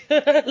it?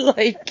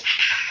 Like,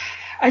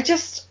 I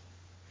just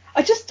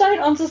don't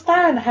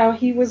understand how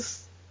he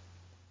was.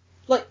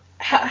 Like,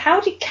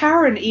 how did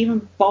Karen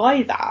even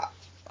buy that?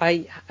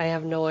 I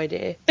have no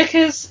idea.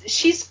 Because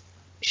she's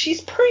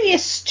pretty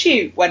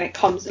astute when it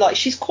comes. Like,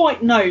 she's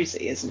quite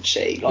nosy, isn't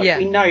she? Like, yeah.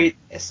 We know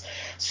this.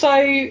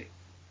 So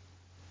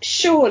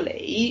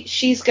surely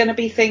she's going to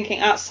be thinking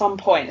at some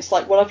point. It's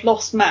like, well, I've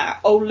lost Matt.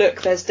 Oh,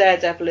 look, there's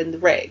Daredevil in the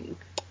ring.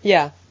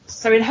 Yeah.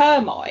 So in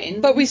her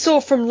mind... But we saw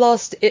from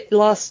last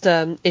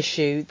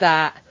issue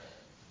that,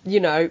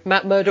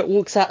 Matt Murdock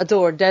walks out the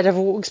door and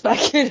Daredevil walks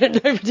back in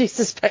and nobody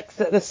suspects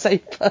they're the same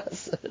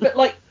person. But,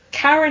 like,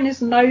 Karen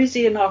is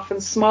nosy enough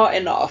and smart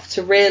enough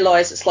to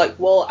realise it's like,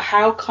 well,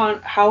 how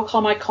come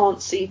I can't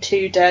see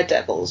two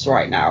Daredevils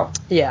right now?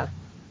 Yeah.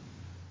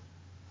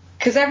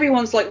 Because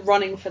everyone's, like,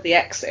 running for the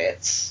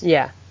exits.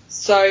 Yeah.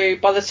 So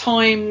by the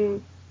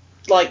time,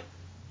 like,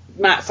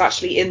 Matt's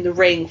actually in the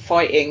ring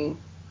fighting...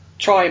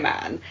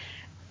 Tri-Man,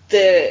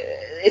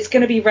 it's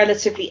going to be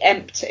relatively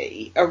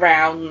empty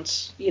around,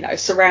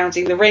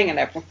 surrounding the ring and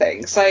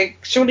everything. So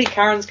surely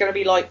Karen's going to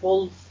be like,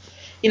 well,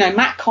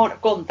 Matt can't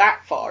have gone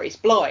that far. He's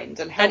blind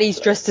and he's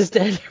dressed as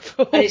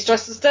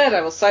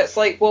Daredevil. So it's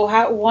like, well,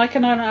 why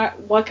can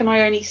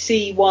I only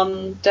see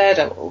one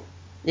Daredevil?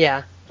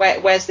 Yeah.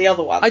 Where's the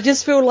other one? I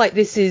just feel like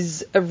this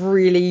is a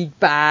really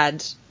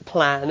bad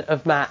plan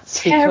of Matt's.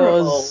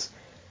 Terrible. Because.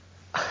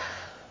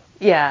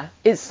 Yeah,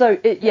 it's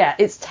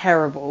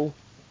terrible.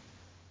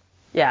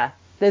 Yeah,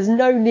 there's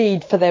no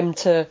need for them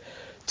to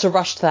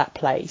rush to that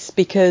place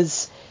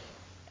because,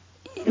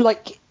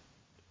 like,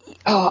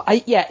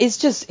 it's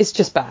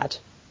just bad.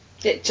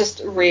 It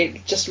just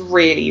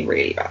really,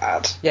 really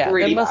bad. Yeah,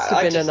 really there must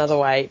have been another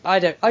way. I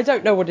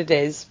don't know what it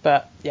is,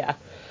 but yeah,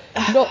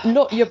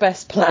 not your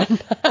best plan.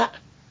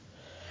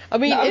 I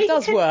mean, it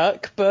does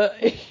work, but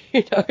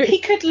he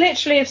could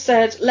literally have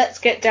said, "Let's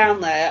get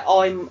down there.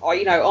 I'm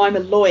a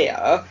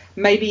lawyer.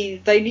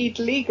 Maybe they need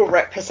legal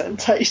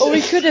representation." Or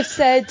he could have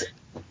said,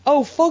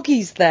 oh,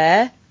 Foggy's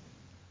there.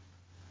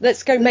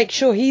 Let's go make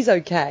sure he's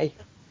okay.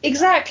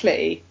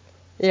 Exactly.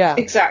 Yeah.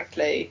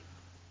 Exactly.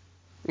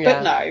 Yeah.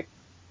 But no.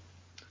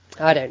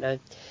 I don't know.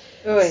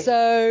 Oy.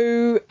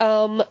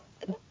 So,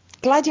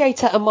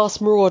 Gladiator and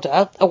Masked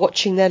Marauder are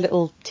watching their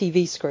little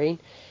TV screen,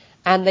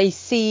 and they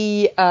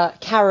see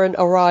Karen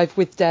arrive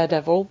with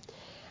Daredevil,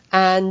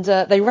 and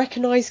they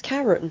recognise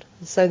Karen.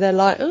 So they're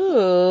like,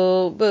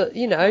 oh, but,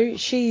 you know,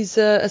 she's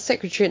a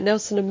secretary at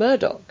Nelson and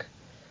Murdoch.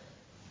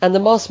 And the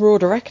Masked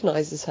Marauder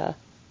recognises her.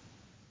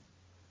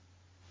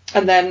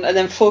 And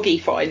then Foggy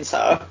finds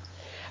her.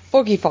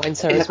 Foggy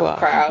finds her as well.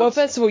 Crowd. Well,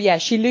 first of all, yeah,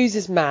 she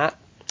loses Matt.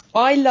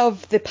 I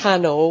love the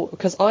panel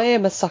because I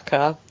am a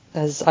sucker,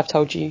 as I've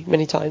told you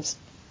many times,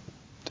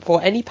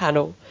 for any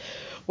panel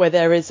where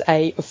there is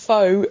a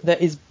foe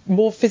that is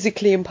more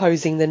physically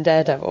imposing than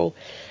Daredevil,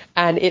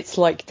 and it's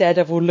like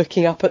Daredevil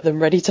looking up at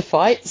them ready to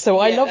fight. So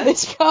I love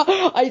this part.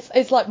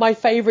 It's like my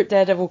favourite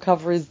Daredevil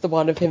cover is the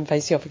one of him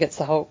facing off against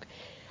the Hulk.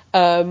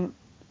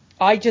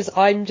 I'm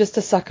just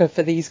a sucker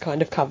for these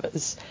kind of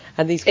covers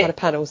and these kind of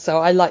panels. So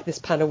I like this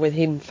panel with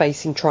him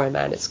facing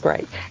Tri-Man. It's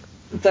great.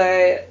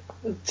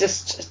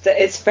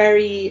 It's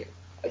very,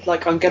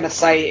 like, I'm going to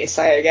say it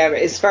again,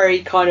 it's very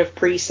kind of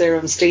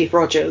pre-serum Steve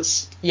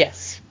Rogers.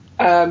 Yes.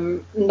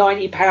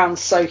 90 pounds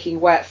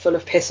soaking wet, full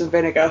of piss and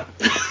vinegar.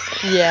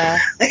 Yeah.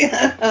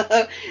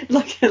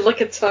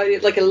 like a tiny,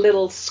 like a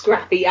little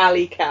scrappy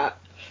alley cat.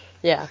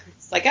 Yeah.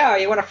 It's like, oh,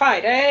 you want to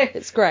fight, eh?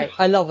 It's great.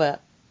 I love it.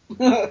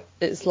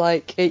 It's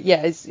like,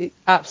 it's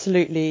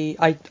absolutely,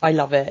 I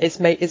love it.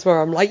 It's where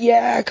I'm like,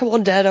 yeah, come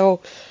on,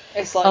 Daredevil.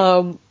 It's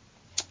like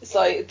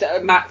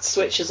Matt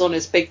switches on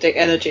his big dick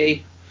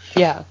energy.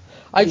 Yeah.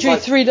 I drew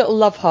 3 little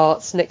love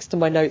hearts next to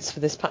my notes for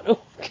this panel.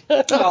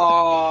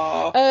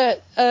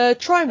 Aww.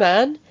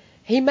 Tri-Man,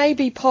 he may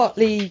be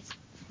partly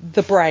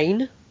the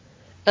brain,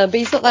 but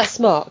he's not that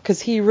smart because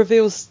he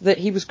reveals that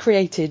he was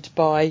created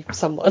by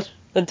someone.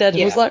 And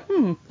Daredevil's like,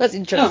 that's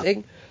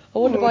interesting. I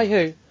wonder by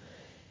who.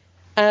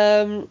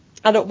 And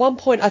at one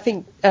point, I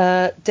think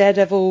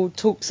Daredevil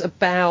talks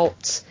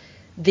about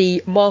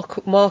the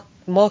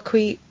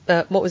Marquis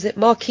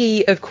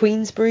of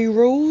Queensberry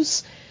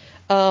rules.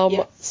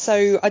 Yes.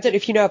 So I don't know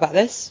if you know about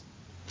this.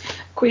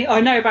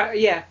 I know about,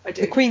 I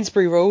do. The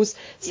Queensberry rules.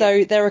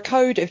 So they're a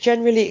code of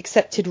generally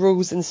accepted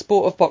rules in the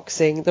sport of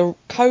boxing. The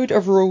code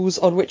of rules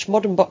on which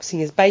modern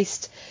boxing is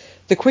based.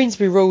 The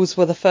Queensberry rules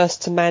were the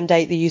first to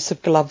mandate the use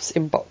of gloves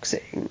in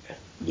boxing.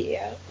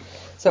 Yeah.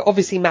 So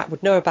obviously Matt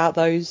would know about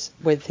those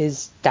with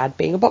his dad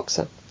being a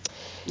boxer.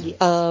 Yes.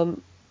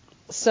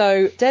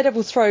 So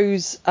Daredevil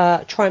throws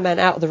Tri-Man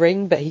out of the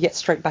ring, but he gets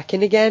straight back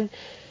in again.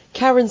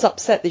 Karen's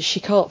upset that she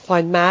can't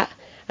find Matt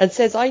and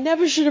says, I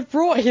never should have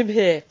brought him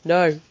here.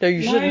 No,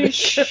 you shouldn't. No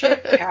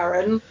shit,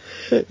 Karen.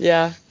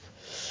 Yeah.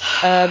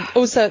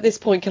 Also, at this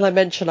point, can I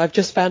mention I've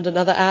just found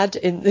another ad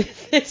in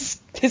this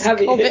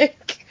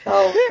comic.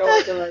 Oh,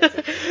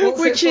 God.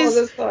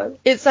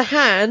 It's a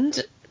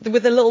hand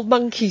with a little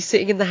monkey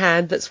sitting in the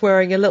hand that's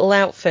wearing a little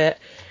outfit,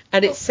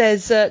 and it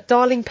says,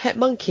 Darling Pet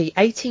Monkey,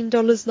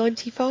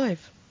 $18.95.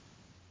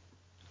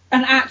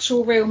 An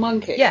actual real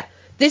monkey? Yeah.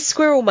 This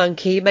squirrel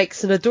monkey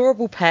makes an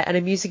adorable pet and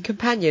amusing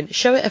companion.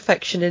 Show it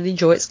affection and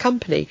enjoy its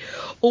company.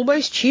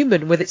 Almost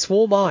human with its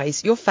warm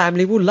eyes. Your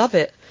family will love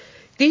it.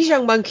 These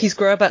young monkeys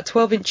grow about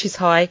 12 inches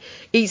high,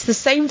 eats the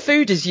same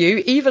food as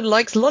you, even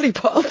likes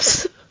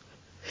lollipops.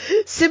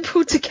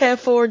 Simple to care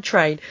for and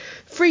train.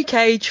 Free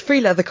cage,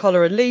 free leather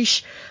collar and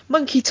leash,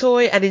 monkey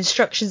toy and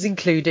instructions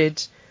included.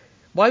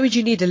 Why would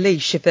you need a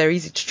leash if they're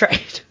easy to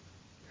train?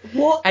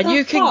 What and the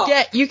you fuck?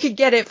 can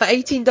get it for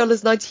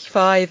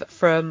 $18.95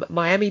 from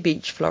Miami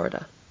Beach,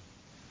 Florida.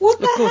 What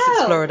the hell? Of course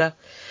it's Florida.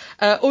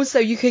 Also,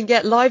 you can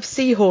get live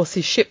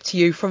seahorses shipped to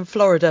you from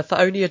Florida for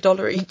only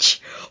 $1 each,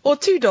 or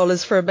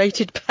 $2 for a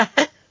mated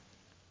pair.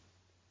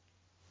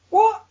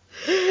 What?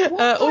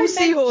 All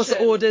seahorse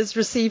orders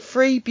receive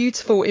free,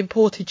 beautiful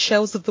imported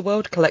Shells of the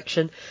World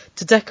collection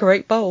to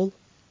decorate bowl.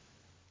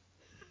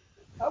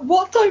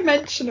 What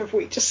dimension have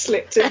we just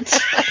slipped into?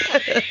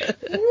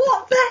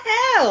 What the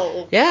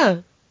hell? Yeah.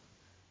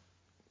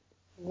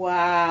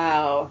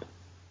 Wow.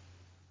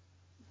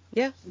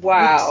 Yeah.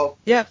 Wow.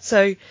 Yeah.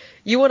 So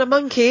you want a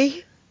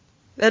monkey,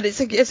 and it's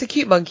a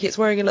cute monkey. It's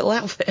wearing a little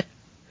outfit.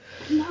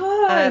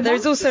 No.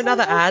 There's also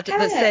another ad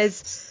that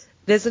says.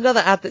 There's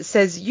another ad that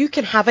says you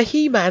can have a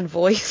He-Man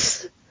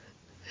voice.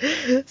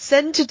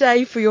 Send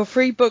today for your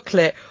free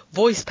booklet,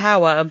 Voice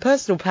Power and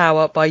Personal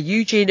Power by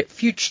Eugene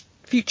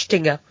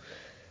Fuchtinger.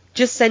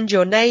 Just send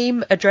your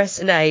name, address,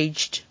 and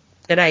age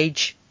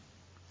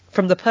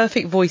from the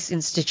Perfect Voice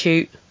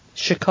Institute,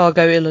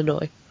 Chicago,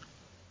 Illinois.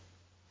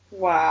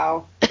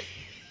 Wow.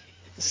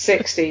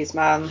 60s,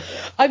 man.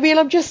 I mean,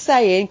 I'm just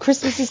saying,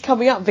 Christmas is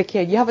coming up, Vicky,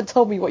 and you haven't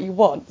told me what you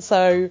want,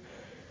 so...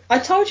 I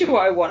told you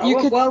what I want. I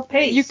want world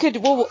peace. You could...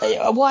 Well,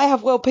 why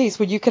have world peace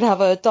when you could have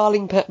a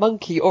Darling Pet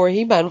Monkey or a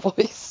He-Man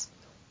voice?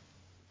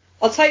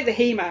 I'll take the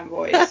He-Man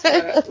voice,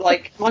 but,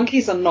 like,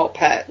 monkeys are not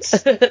pets.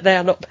 They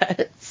are not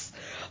pets.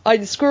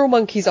 Squirrel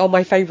monkeys are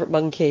my favourite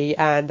monkey,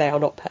 and they are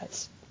not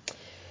pets.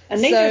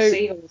 And neither are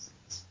seahorses.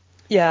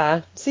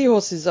 Yeah,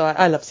 seahorses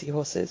I love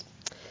seahorses.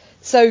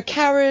 So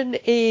Karen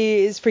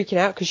is freaking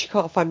out because she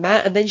can't find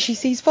Matt, and then she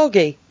sees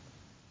Foggy.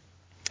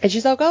 And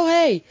she's like, oh,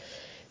 hey.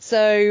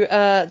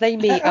 So they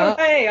meet up.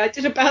 Oh, hey, I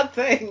did a bad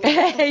thing.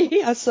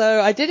 Hey,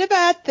 so I did a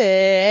bad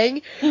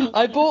thing.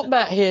 I brought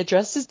Matt here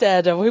dressed as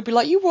Daredevil. He'll be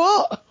like, you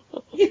what?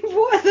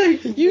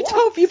 What? You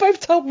both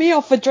told me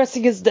off for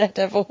dressing as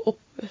Daredevil.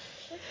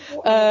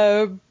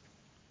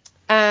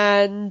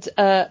 And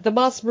the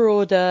Masked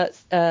Marauder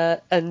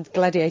and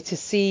Gladiator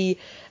see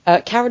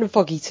Karen and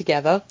Foggy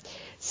together.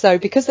 So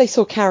because they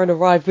saw Karen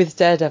arrive with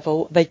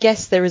Daredevil, they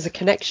guess there is a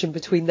connection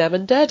between them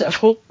and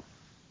Daredevil.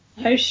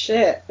 Oh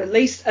shit! At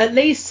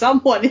least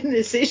someone in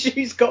this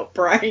issue's got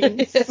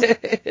brains.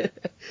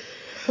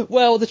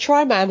 Well, the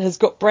Tri-Man has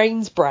got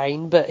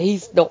brain, but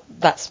he's not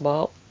that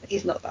smart.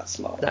 He's not that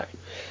smart. No.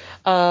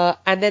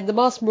 And then the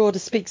Masked Marauder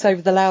speaks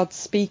over the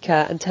loudspeaker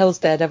and tells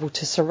Daredevil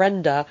to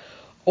surrender,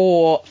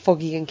 or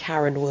Foggy and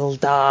Karen will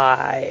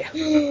die.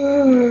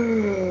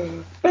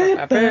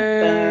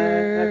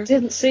 I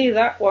didn't see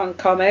that one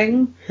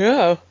coming.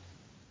 Yeah.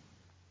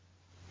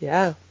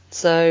 Yeah.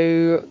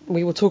 So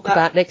we will talk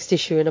about next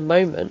issue in a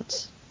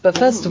moment. But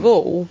first of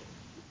all,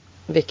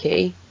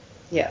 Vicky.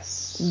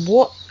 Yes.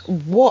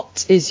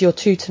 What is your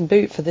toot and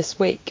boot for this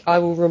week? I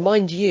will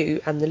remind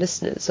you and the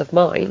listeners of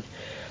mine.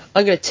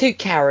 I'm going to toot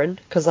Karen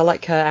because I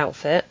like her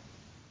outfit.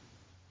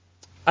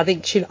 I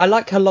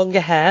like her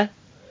longer hair.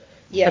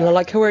 Yeah. And I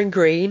like her wearing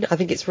green. I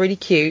think it's really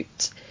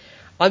cute.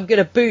 I'm going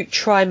to boot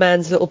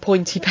Tri-Man's little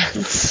pointy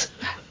pants.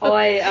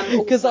 I am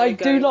because I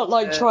do not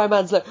like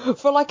Tri-Man's look.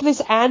 For like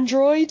this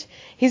android,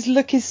 his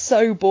look is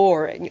so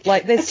boring.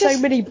 Like there's so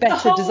many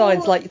better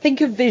designs. Like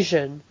think of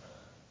Vision.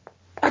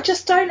 I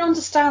just don't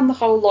understand the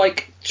whole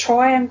like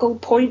triangle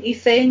pointy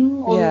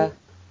thing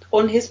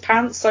on his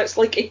pants. So it's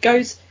like it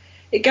goes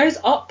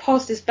up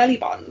past his belly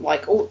button.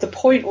 Like the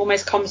point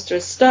almost comes to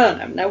his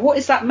sternum. Now what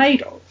is that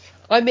made of?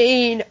 I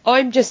mean,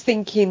 I'm just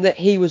thinking that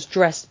he was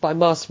dressed by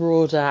Masked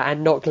Marauder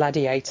and not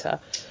Gladiator.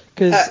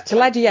 Because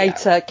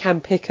Gladiator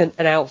can pick an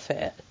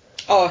outfit.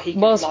 Oh, he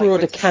can. Masked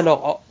Marauder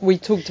cannot. We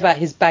talked about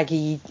his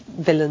baggy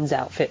villain's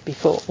outfit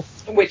before.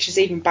 Which is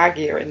even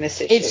baggier in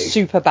this issue. It's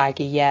super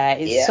baggy, yeah.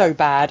 It's so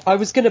bad. I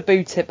was going to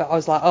boot it, but I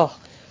was like, oh,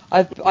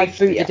 I've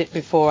booted it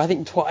before, I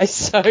think twice,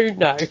 so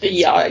no.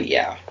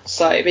 Yeah.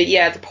 So, but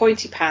yeah, the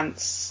pointy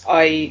pants,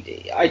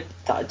 I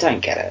don't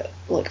get it.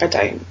 Like, I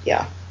don't,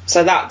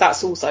 So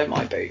that's also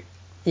my boot.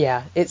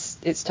 Yeah,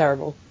 it's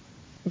terrible.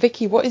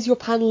 Vicky, what is your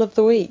panel of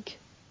the week?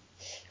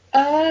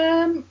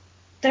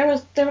 There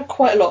were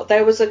quite a lot.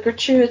 There was a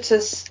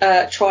gratuitous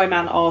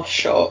Tri-Man arse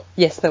shot.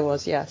 Yes, there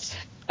was. Yes.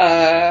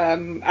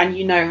 And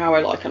you know how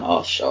I like an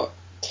arse shot.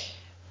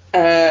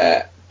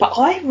 But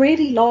I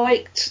really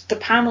liked the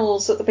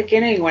panels at the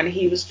beginning when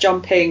he was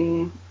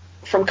jumping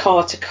from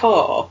car to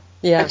car.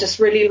 Yeah. I just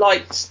really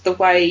liked the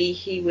way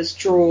he was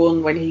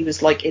drawn when he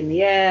was like in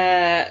the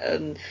air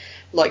and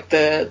like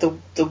the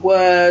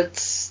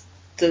words,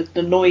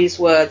 the noise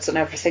words and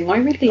everything. I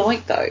really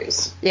liked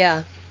those.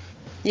 Yeah.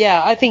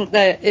 Yeah, I think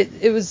that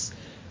it was,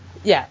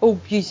 all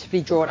beautifully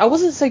drawn. I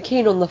wasn't so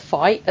keen on the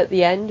fight at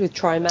the end with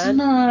Tri-Man.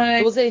 No.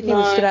 There wasn't anything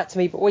that stood out to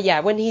me, but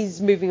when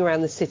he's moving around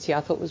the city,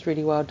 I thought it was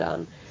really well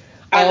done.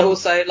 And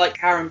also, like,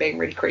 Karen being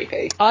really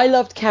creepy. I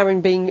loved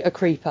Karen being a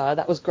creeper.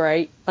 That was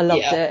great. I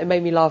loved it. It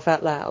made me laugh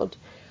out loud.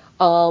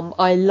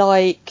 I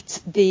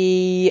liked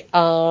the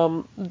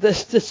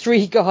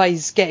three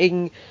guys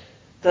getting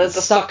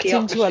sucked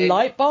into a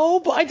light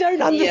bulb. I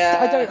don't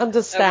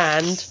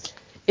understand.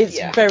 It's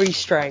very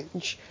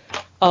strange.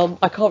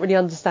 I can't really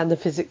understand the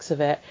physics of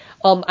it.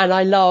 And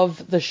I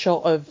love the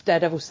shot of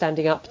Daredevil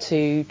standing up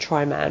to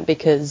Tri-Man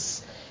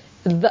because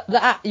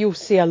that you'll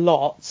see a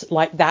lot,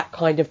 like that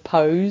kind of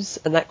pose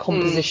and that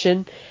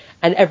composition.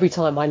 And every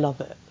time I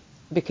love it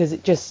because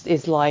it just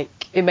is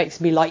like, it makes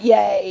me like,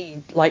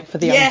 yay, like for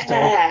the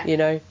underdog, you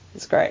know,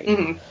 it's great.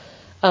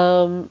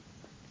 So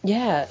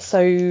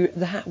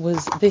that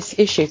was this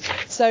issue.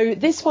 So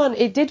this one,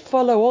 it did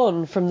follow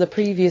on from the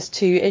previous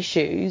two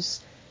issues.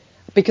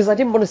 Because I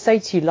didn't want to say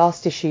to you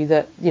last issue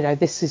that, you know,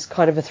 this is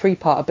kind of a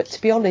three-parter. But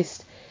to be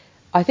honest,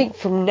 I think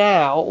from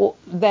now,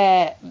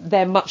 they're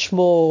much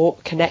more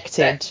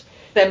connected.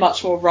 They're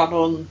much more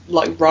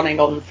running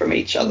on from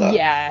each other.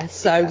 Yeah,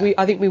 so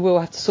I think we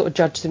will have to sort of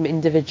judge them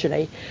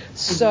individually.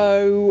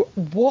 So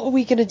what are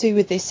we going to do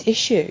with this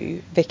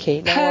issue,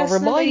 Vicky? Now, I'll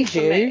remind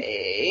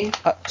you...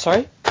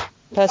 sorry?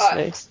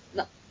 Personally?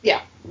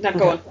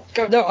 Go on.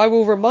 No, I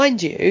will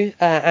remind you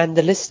and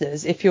the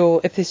listeners, if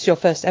this is your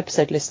first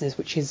episode, listeners,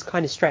 which is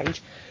kind of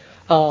strange,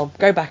 go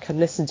back and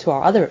listen to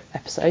our other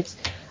episodes.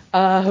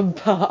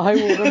 But I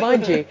will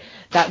remind you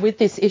that with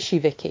this issue,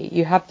 Vicky,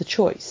 you have the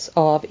choice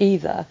of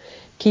either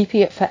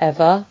keeping it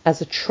forever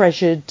as a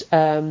treasured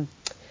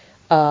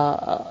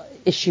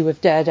issue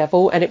of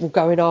Daredevil, and it will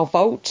go in our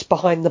vault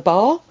behind the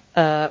bar.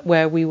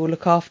 Where we will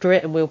look after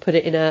it and we'll put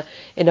it in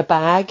a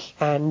bag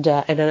and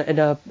in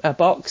a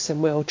box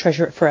and we'll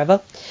treasure it forever.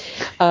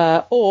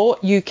 Or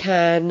you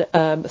can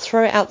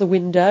throw it out the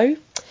window,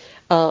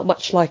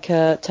 much like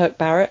Turk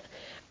Barrett,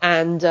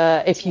 And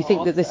if you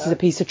think that this is a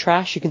piece of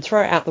trash, you can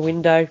throw it out the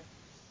window.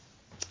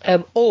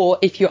 Or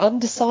if you're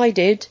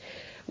undecided,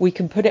 we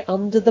can put it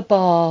under the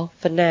bar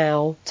for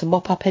now to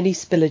mop up any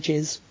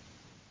spillages.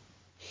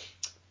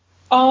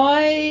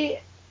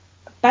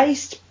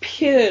 Based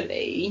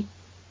purely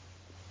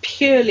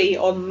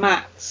on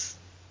Matt's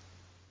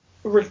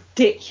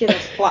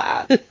ridiculous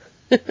plan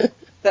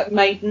that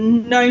made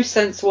no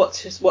sense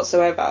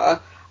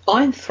whatsoever,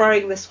 I'm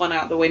throwing this one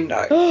out the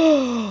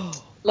window.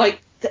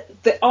 Like,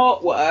 the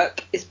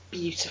artwork is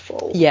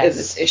beautiful in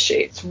this issue.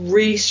 It's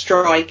really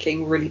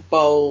striking, really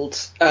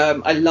bold.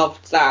 I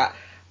loved that.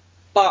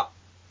 But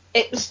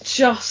it was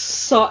just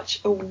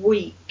such a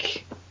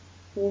weak,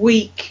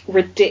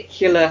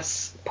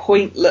 ridiculous,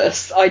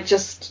 pointless.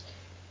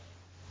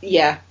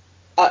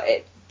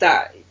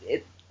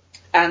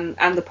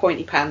 And the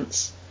pointy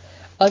pants.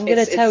 I'm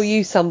going to tell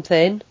you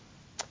something.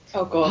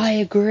 Oh God. I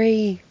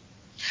agree.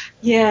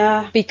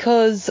 Yeah.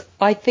 Because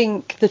I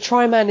think the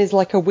Tri-Man is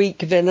like a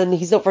weak villain.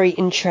 He's not very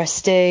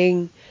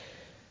interesting.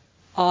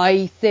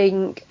 I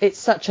think it's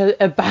such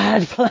a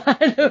bad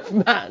plan of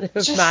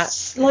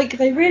Matt. Like,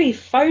 they really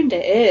phoned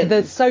it in.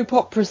 The soap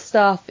opera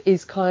stuff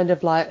is kind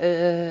of like...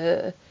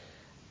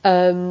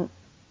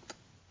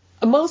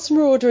 Master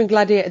Marauder and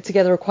Gladiator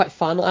together are quite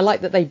fun. I like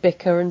that they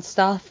bicker and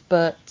stuff,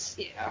 but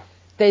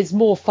there's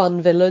more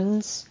fun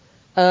villains.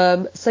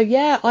 So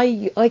yeah,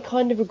 I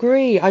kind of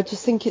agree. I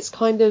just think it's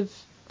kind of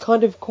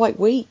quite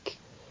weak.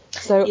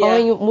 So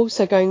I'm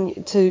also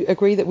going to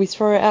agree that we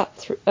throw it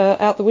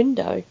out the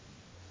window.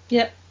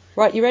 Yep.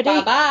 Right, you ready?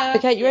 Bye-bye.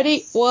 Okay, you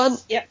ready? 1,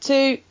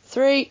 2,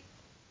 3.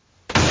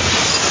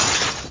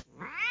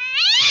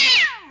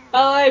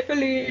 Bye,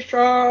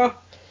 Felicia.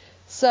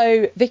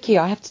 So, Vicky,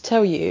 I have to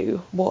tell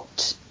you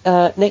what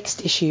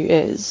next issue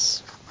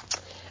is.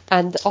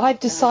 And I've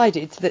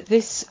decided that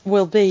this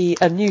will be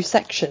a new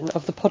section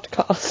of the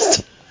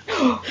podcast.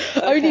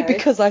 Only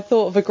because I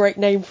thought of a great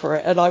name for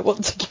it and I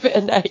want to give it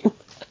a name.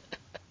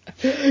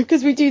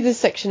 Because we do this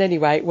section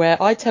anyway,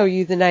 where I tell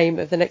you the name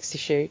of the next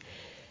issue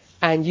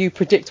and you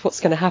predict what's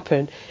going to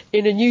happen.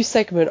 In a new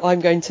segment,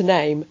 I'm going to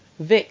name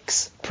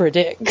Vix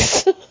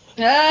Predicts.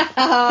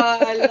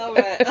 I love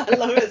it. I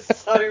love it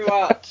so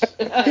much.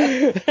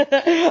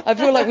 I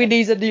feel like we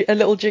need a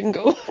little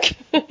jingle.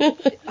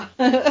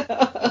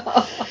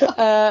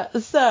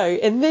 So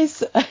in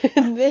this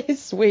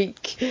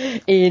week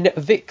in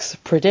Vix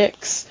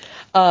Predicts,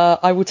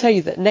 I will tell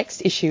you that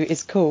next issue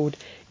is called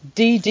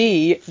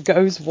DD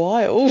Goes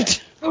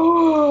Wild.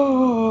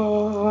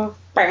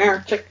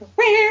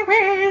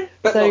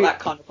 But So, not that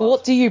kind of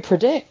what do you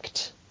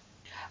predict?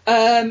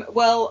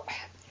 Well,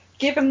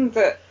 given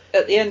that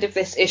at the end of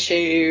this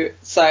issue,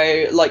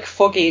 so like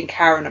Foggy and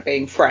Karen are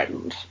being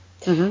friends.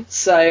 Mm-hmm.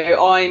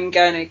 So I'm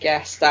going to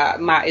guess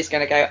that Matt is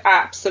going to go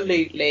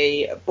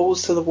absolutely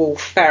balls to the wall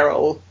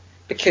feral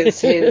because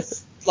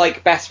his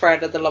like best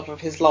friend and the love of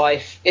his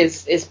life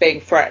is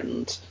being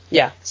threatened.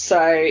 Yeah.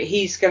 So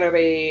he's going to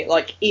be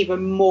like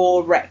even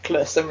more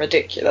reckless and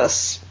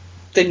ridiculous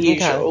than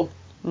usual.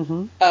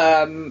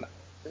 Mm-hmm.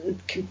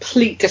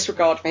 Complete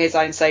disregard for his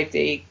own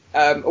safety.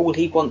 All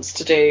he wants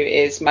to do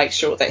is make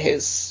sure that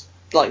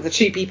the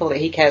two people that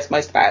he cares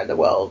most about in the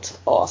world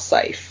are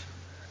safe.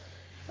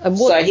 And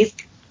so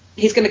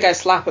he's going to go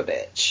slap a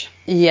bitch.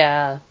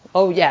 Yeah.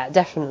 Oh yeah,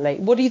 definitely.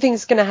 What do you think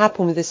is going to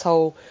happen with this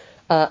whole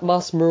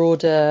Master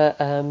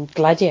Marauder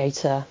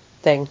Gladiator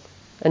thing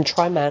and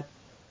Tri-Man?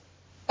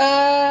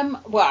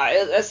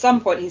 Well, at some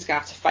point he's going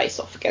to have to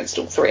face off against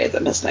all three of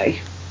them, isn't he?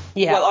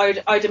 Yeah. Well,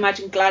 I'd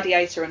imagine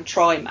Gladiator and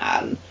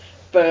Tri-Man,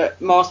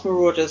 but Master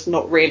Marauder's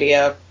not really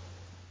a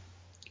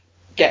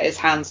get his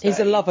hands dirty. He's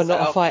a lover,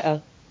 not a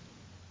fighter.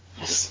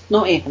 It's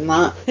not even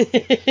that.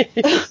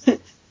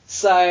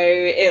 So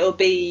it'll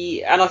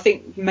be, and I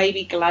think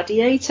maybe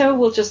Gladiator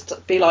will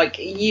just be like,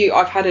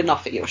 I've had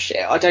enough of your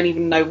shit. I don't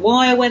even know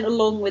why I went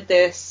along with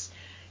this.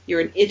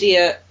 You're an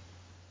idiot.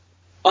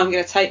 I'm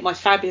going to take my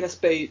fabulous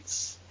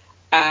boots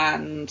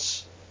and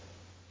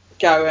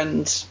go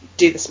and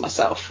do this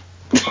myself.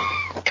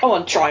 Come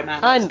on,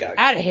 Tri-Man, let's go. I'm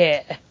out of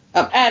here.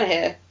 I'm out of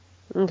here.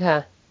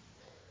 Okay.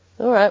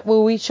 All right.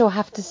 Well, we shall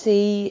have to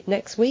see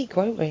next week,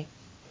 won't we?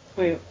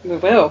 We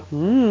will.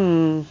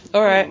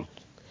 All right.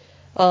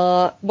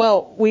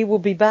 Well, we will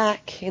be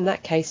back in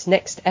that case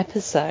next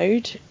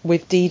episode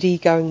with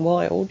DD Going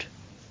Wild.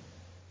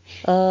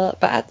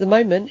 But at the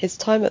moment, it's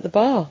time at the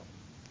bar.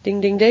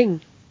 Ding, ding,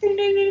 ding. Ding,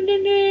 ding, ding,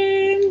 ding,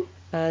 ding.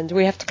 And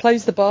we have to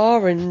close the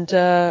bar, and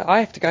I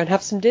have to go and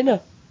have some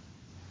dinner.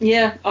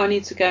 Yeah, I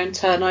need to go and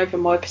turn over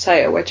my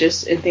potato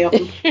wedges in the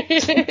oven.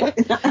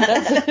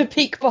 That's a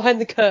peek behind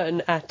the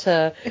curtain at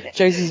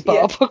Josie's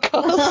Bar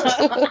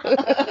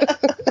podcast.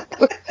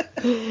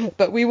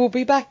 But we will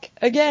be back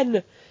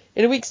again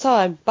in a week's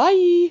time.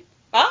 Bye!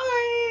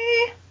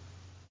 Bye!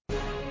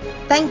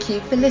 Thank you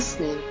for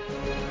listening.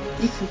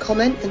 You can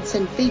comment and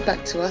send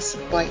feedback to us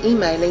by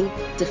emailing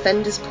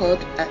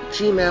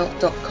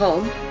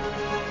defenderspod@gmail.com.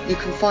 You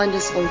can find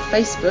us on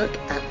Facebook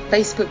at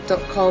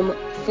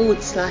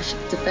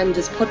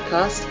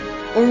facebook.com/defenderspodcast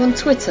or on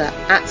Twitter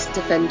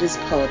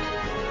 @defenderspod.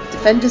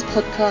 Defenders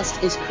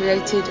Podcast is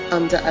created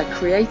under a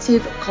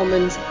Creative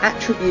Commons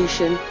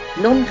Attribution,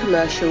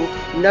 Non-Commercial,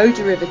 No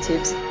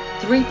Derivatives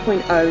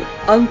 3.0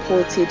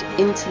 Unported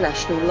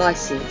International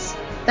License.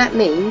 That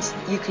means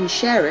you can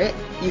share it,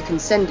 you can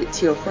send it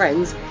to your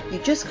friends, you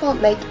just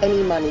can't make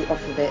any money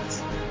off of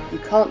it. You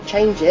can't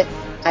change it,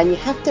 and you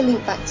have to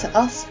link back to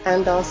us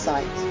and our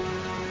site.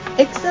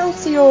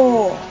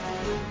 Excelsior!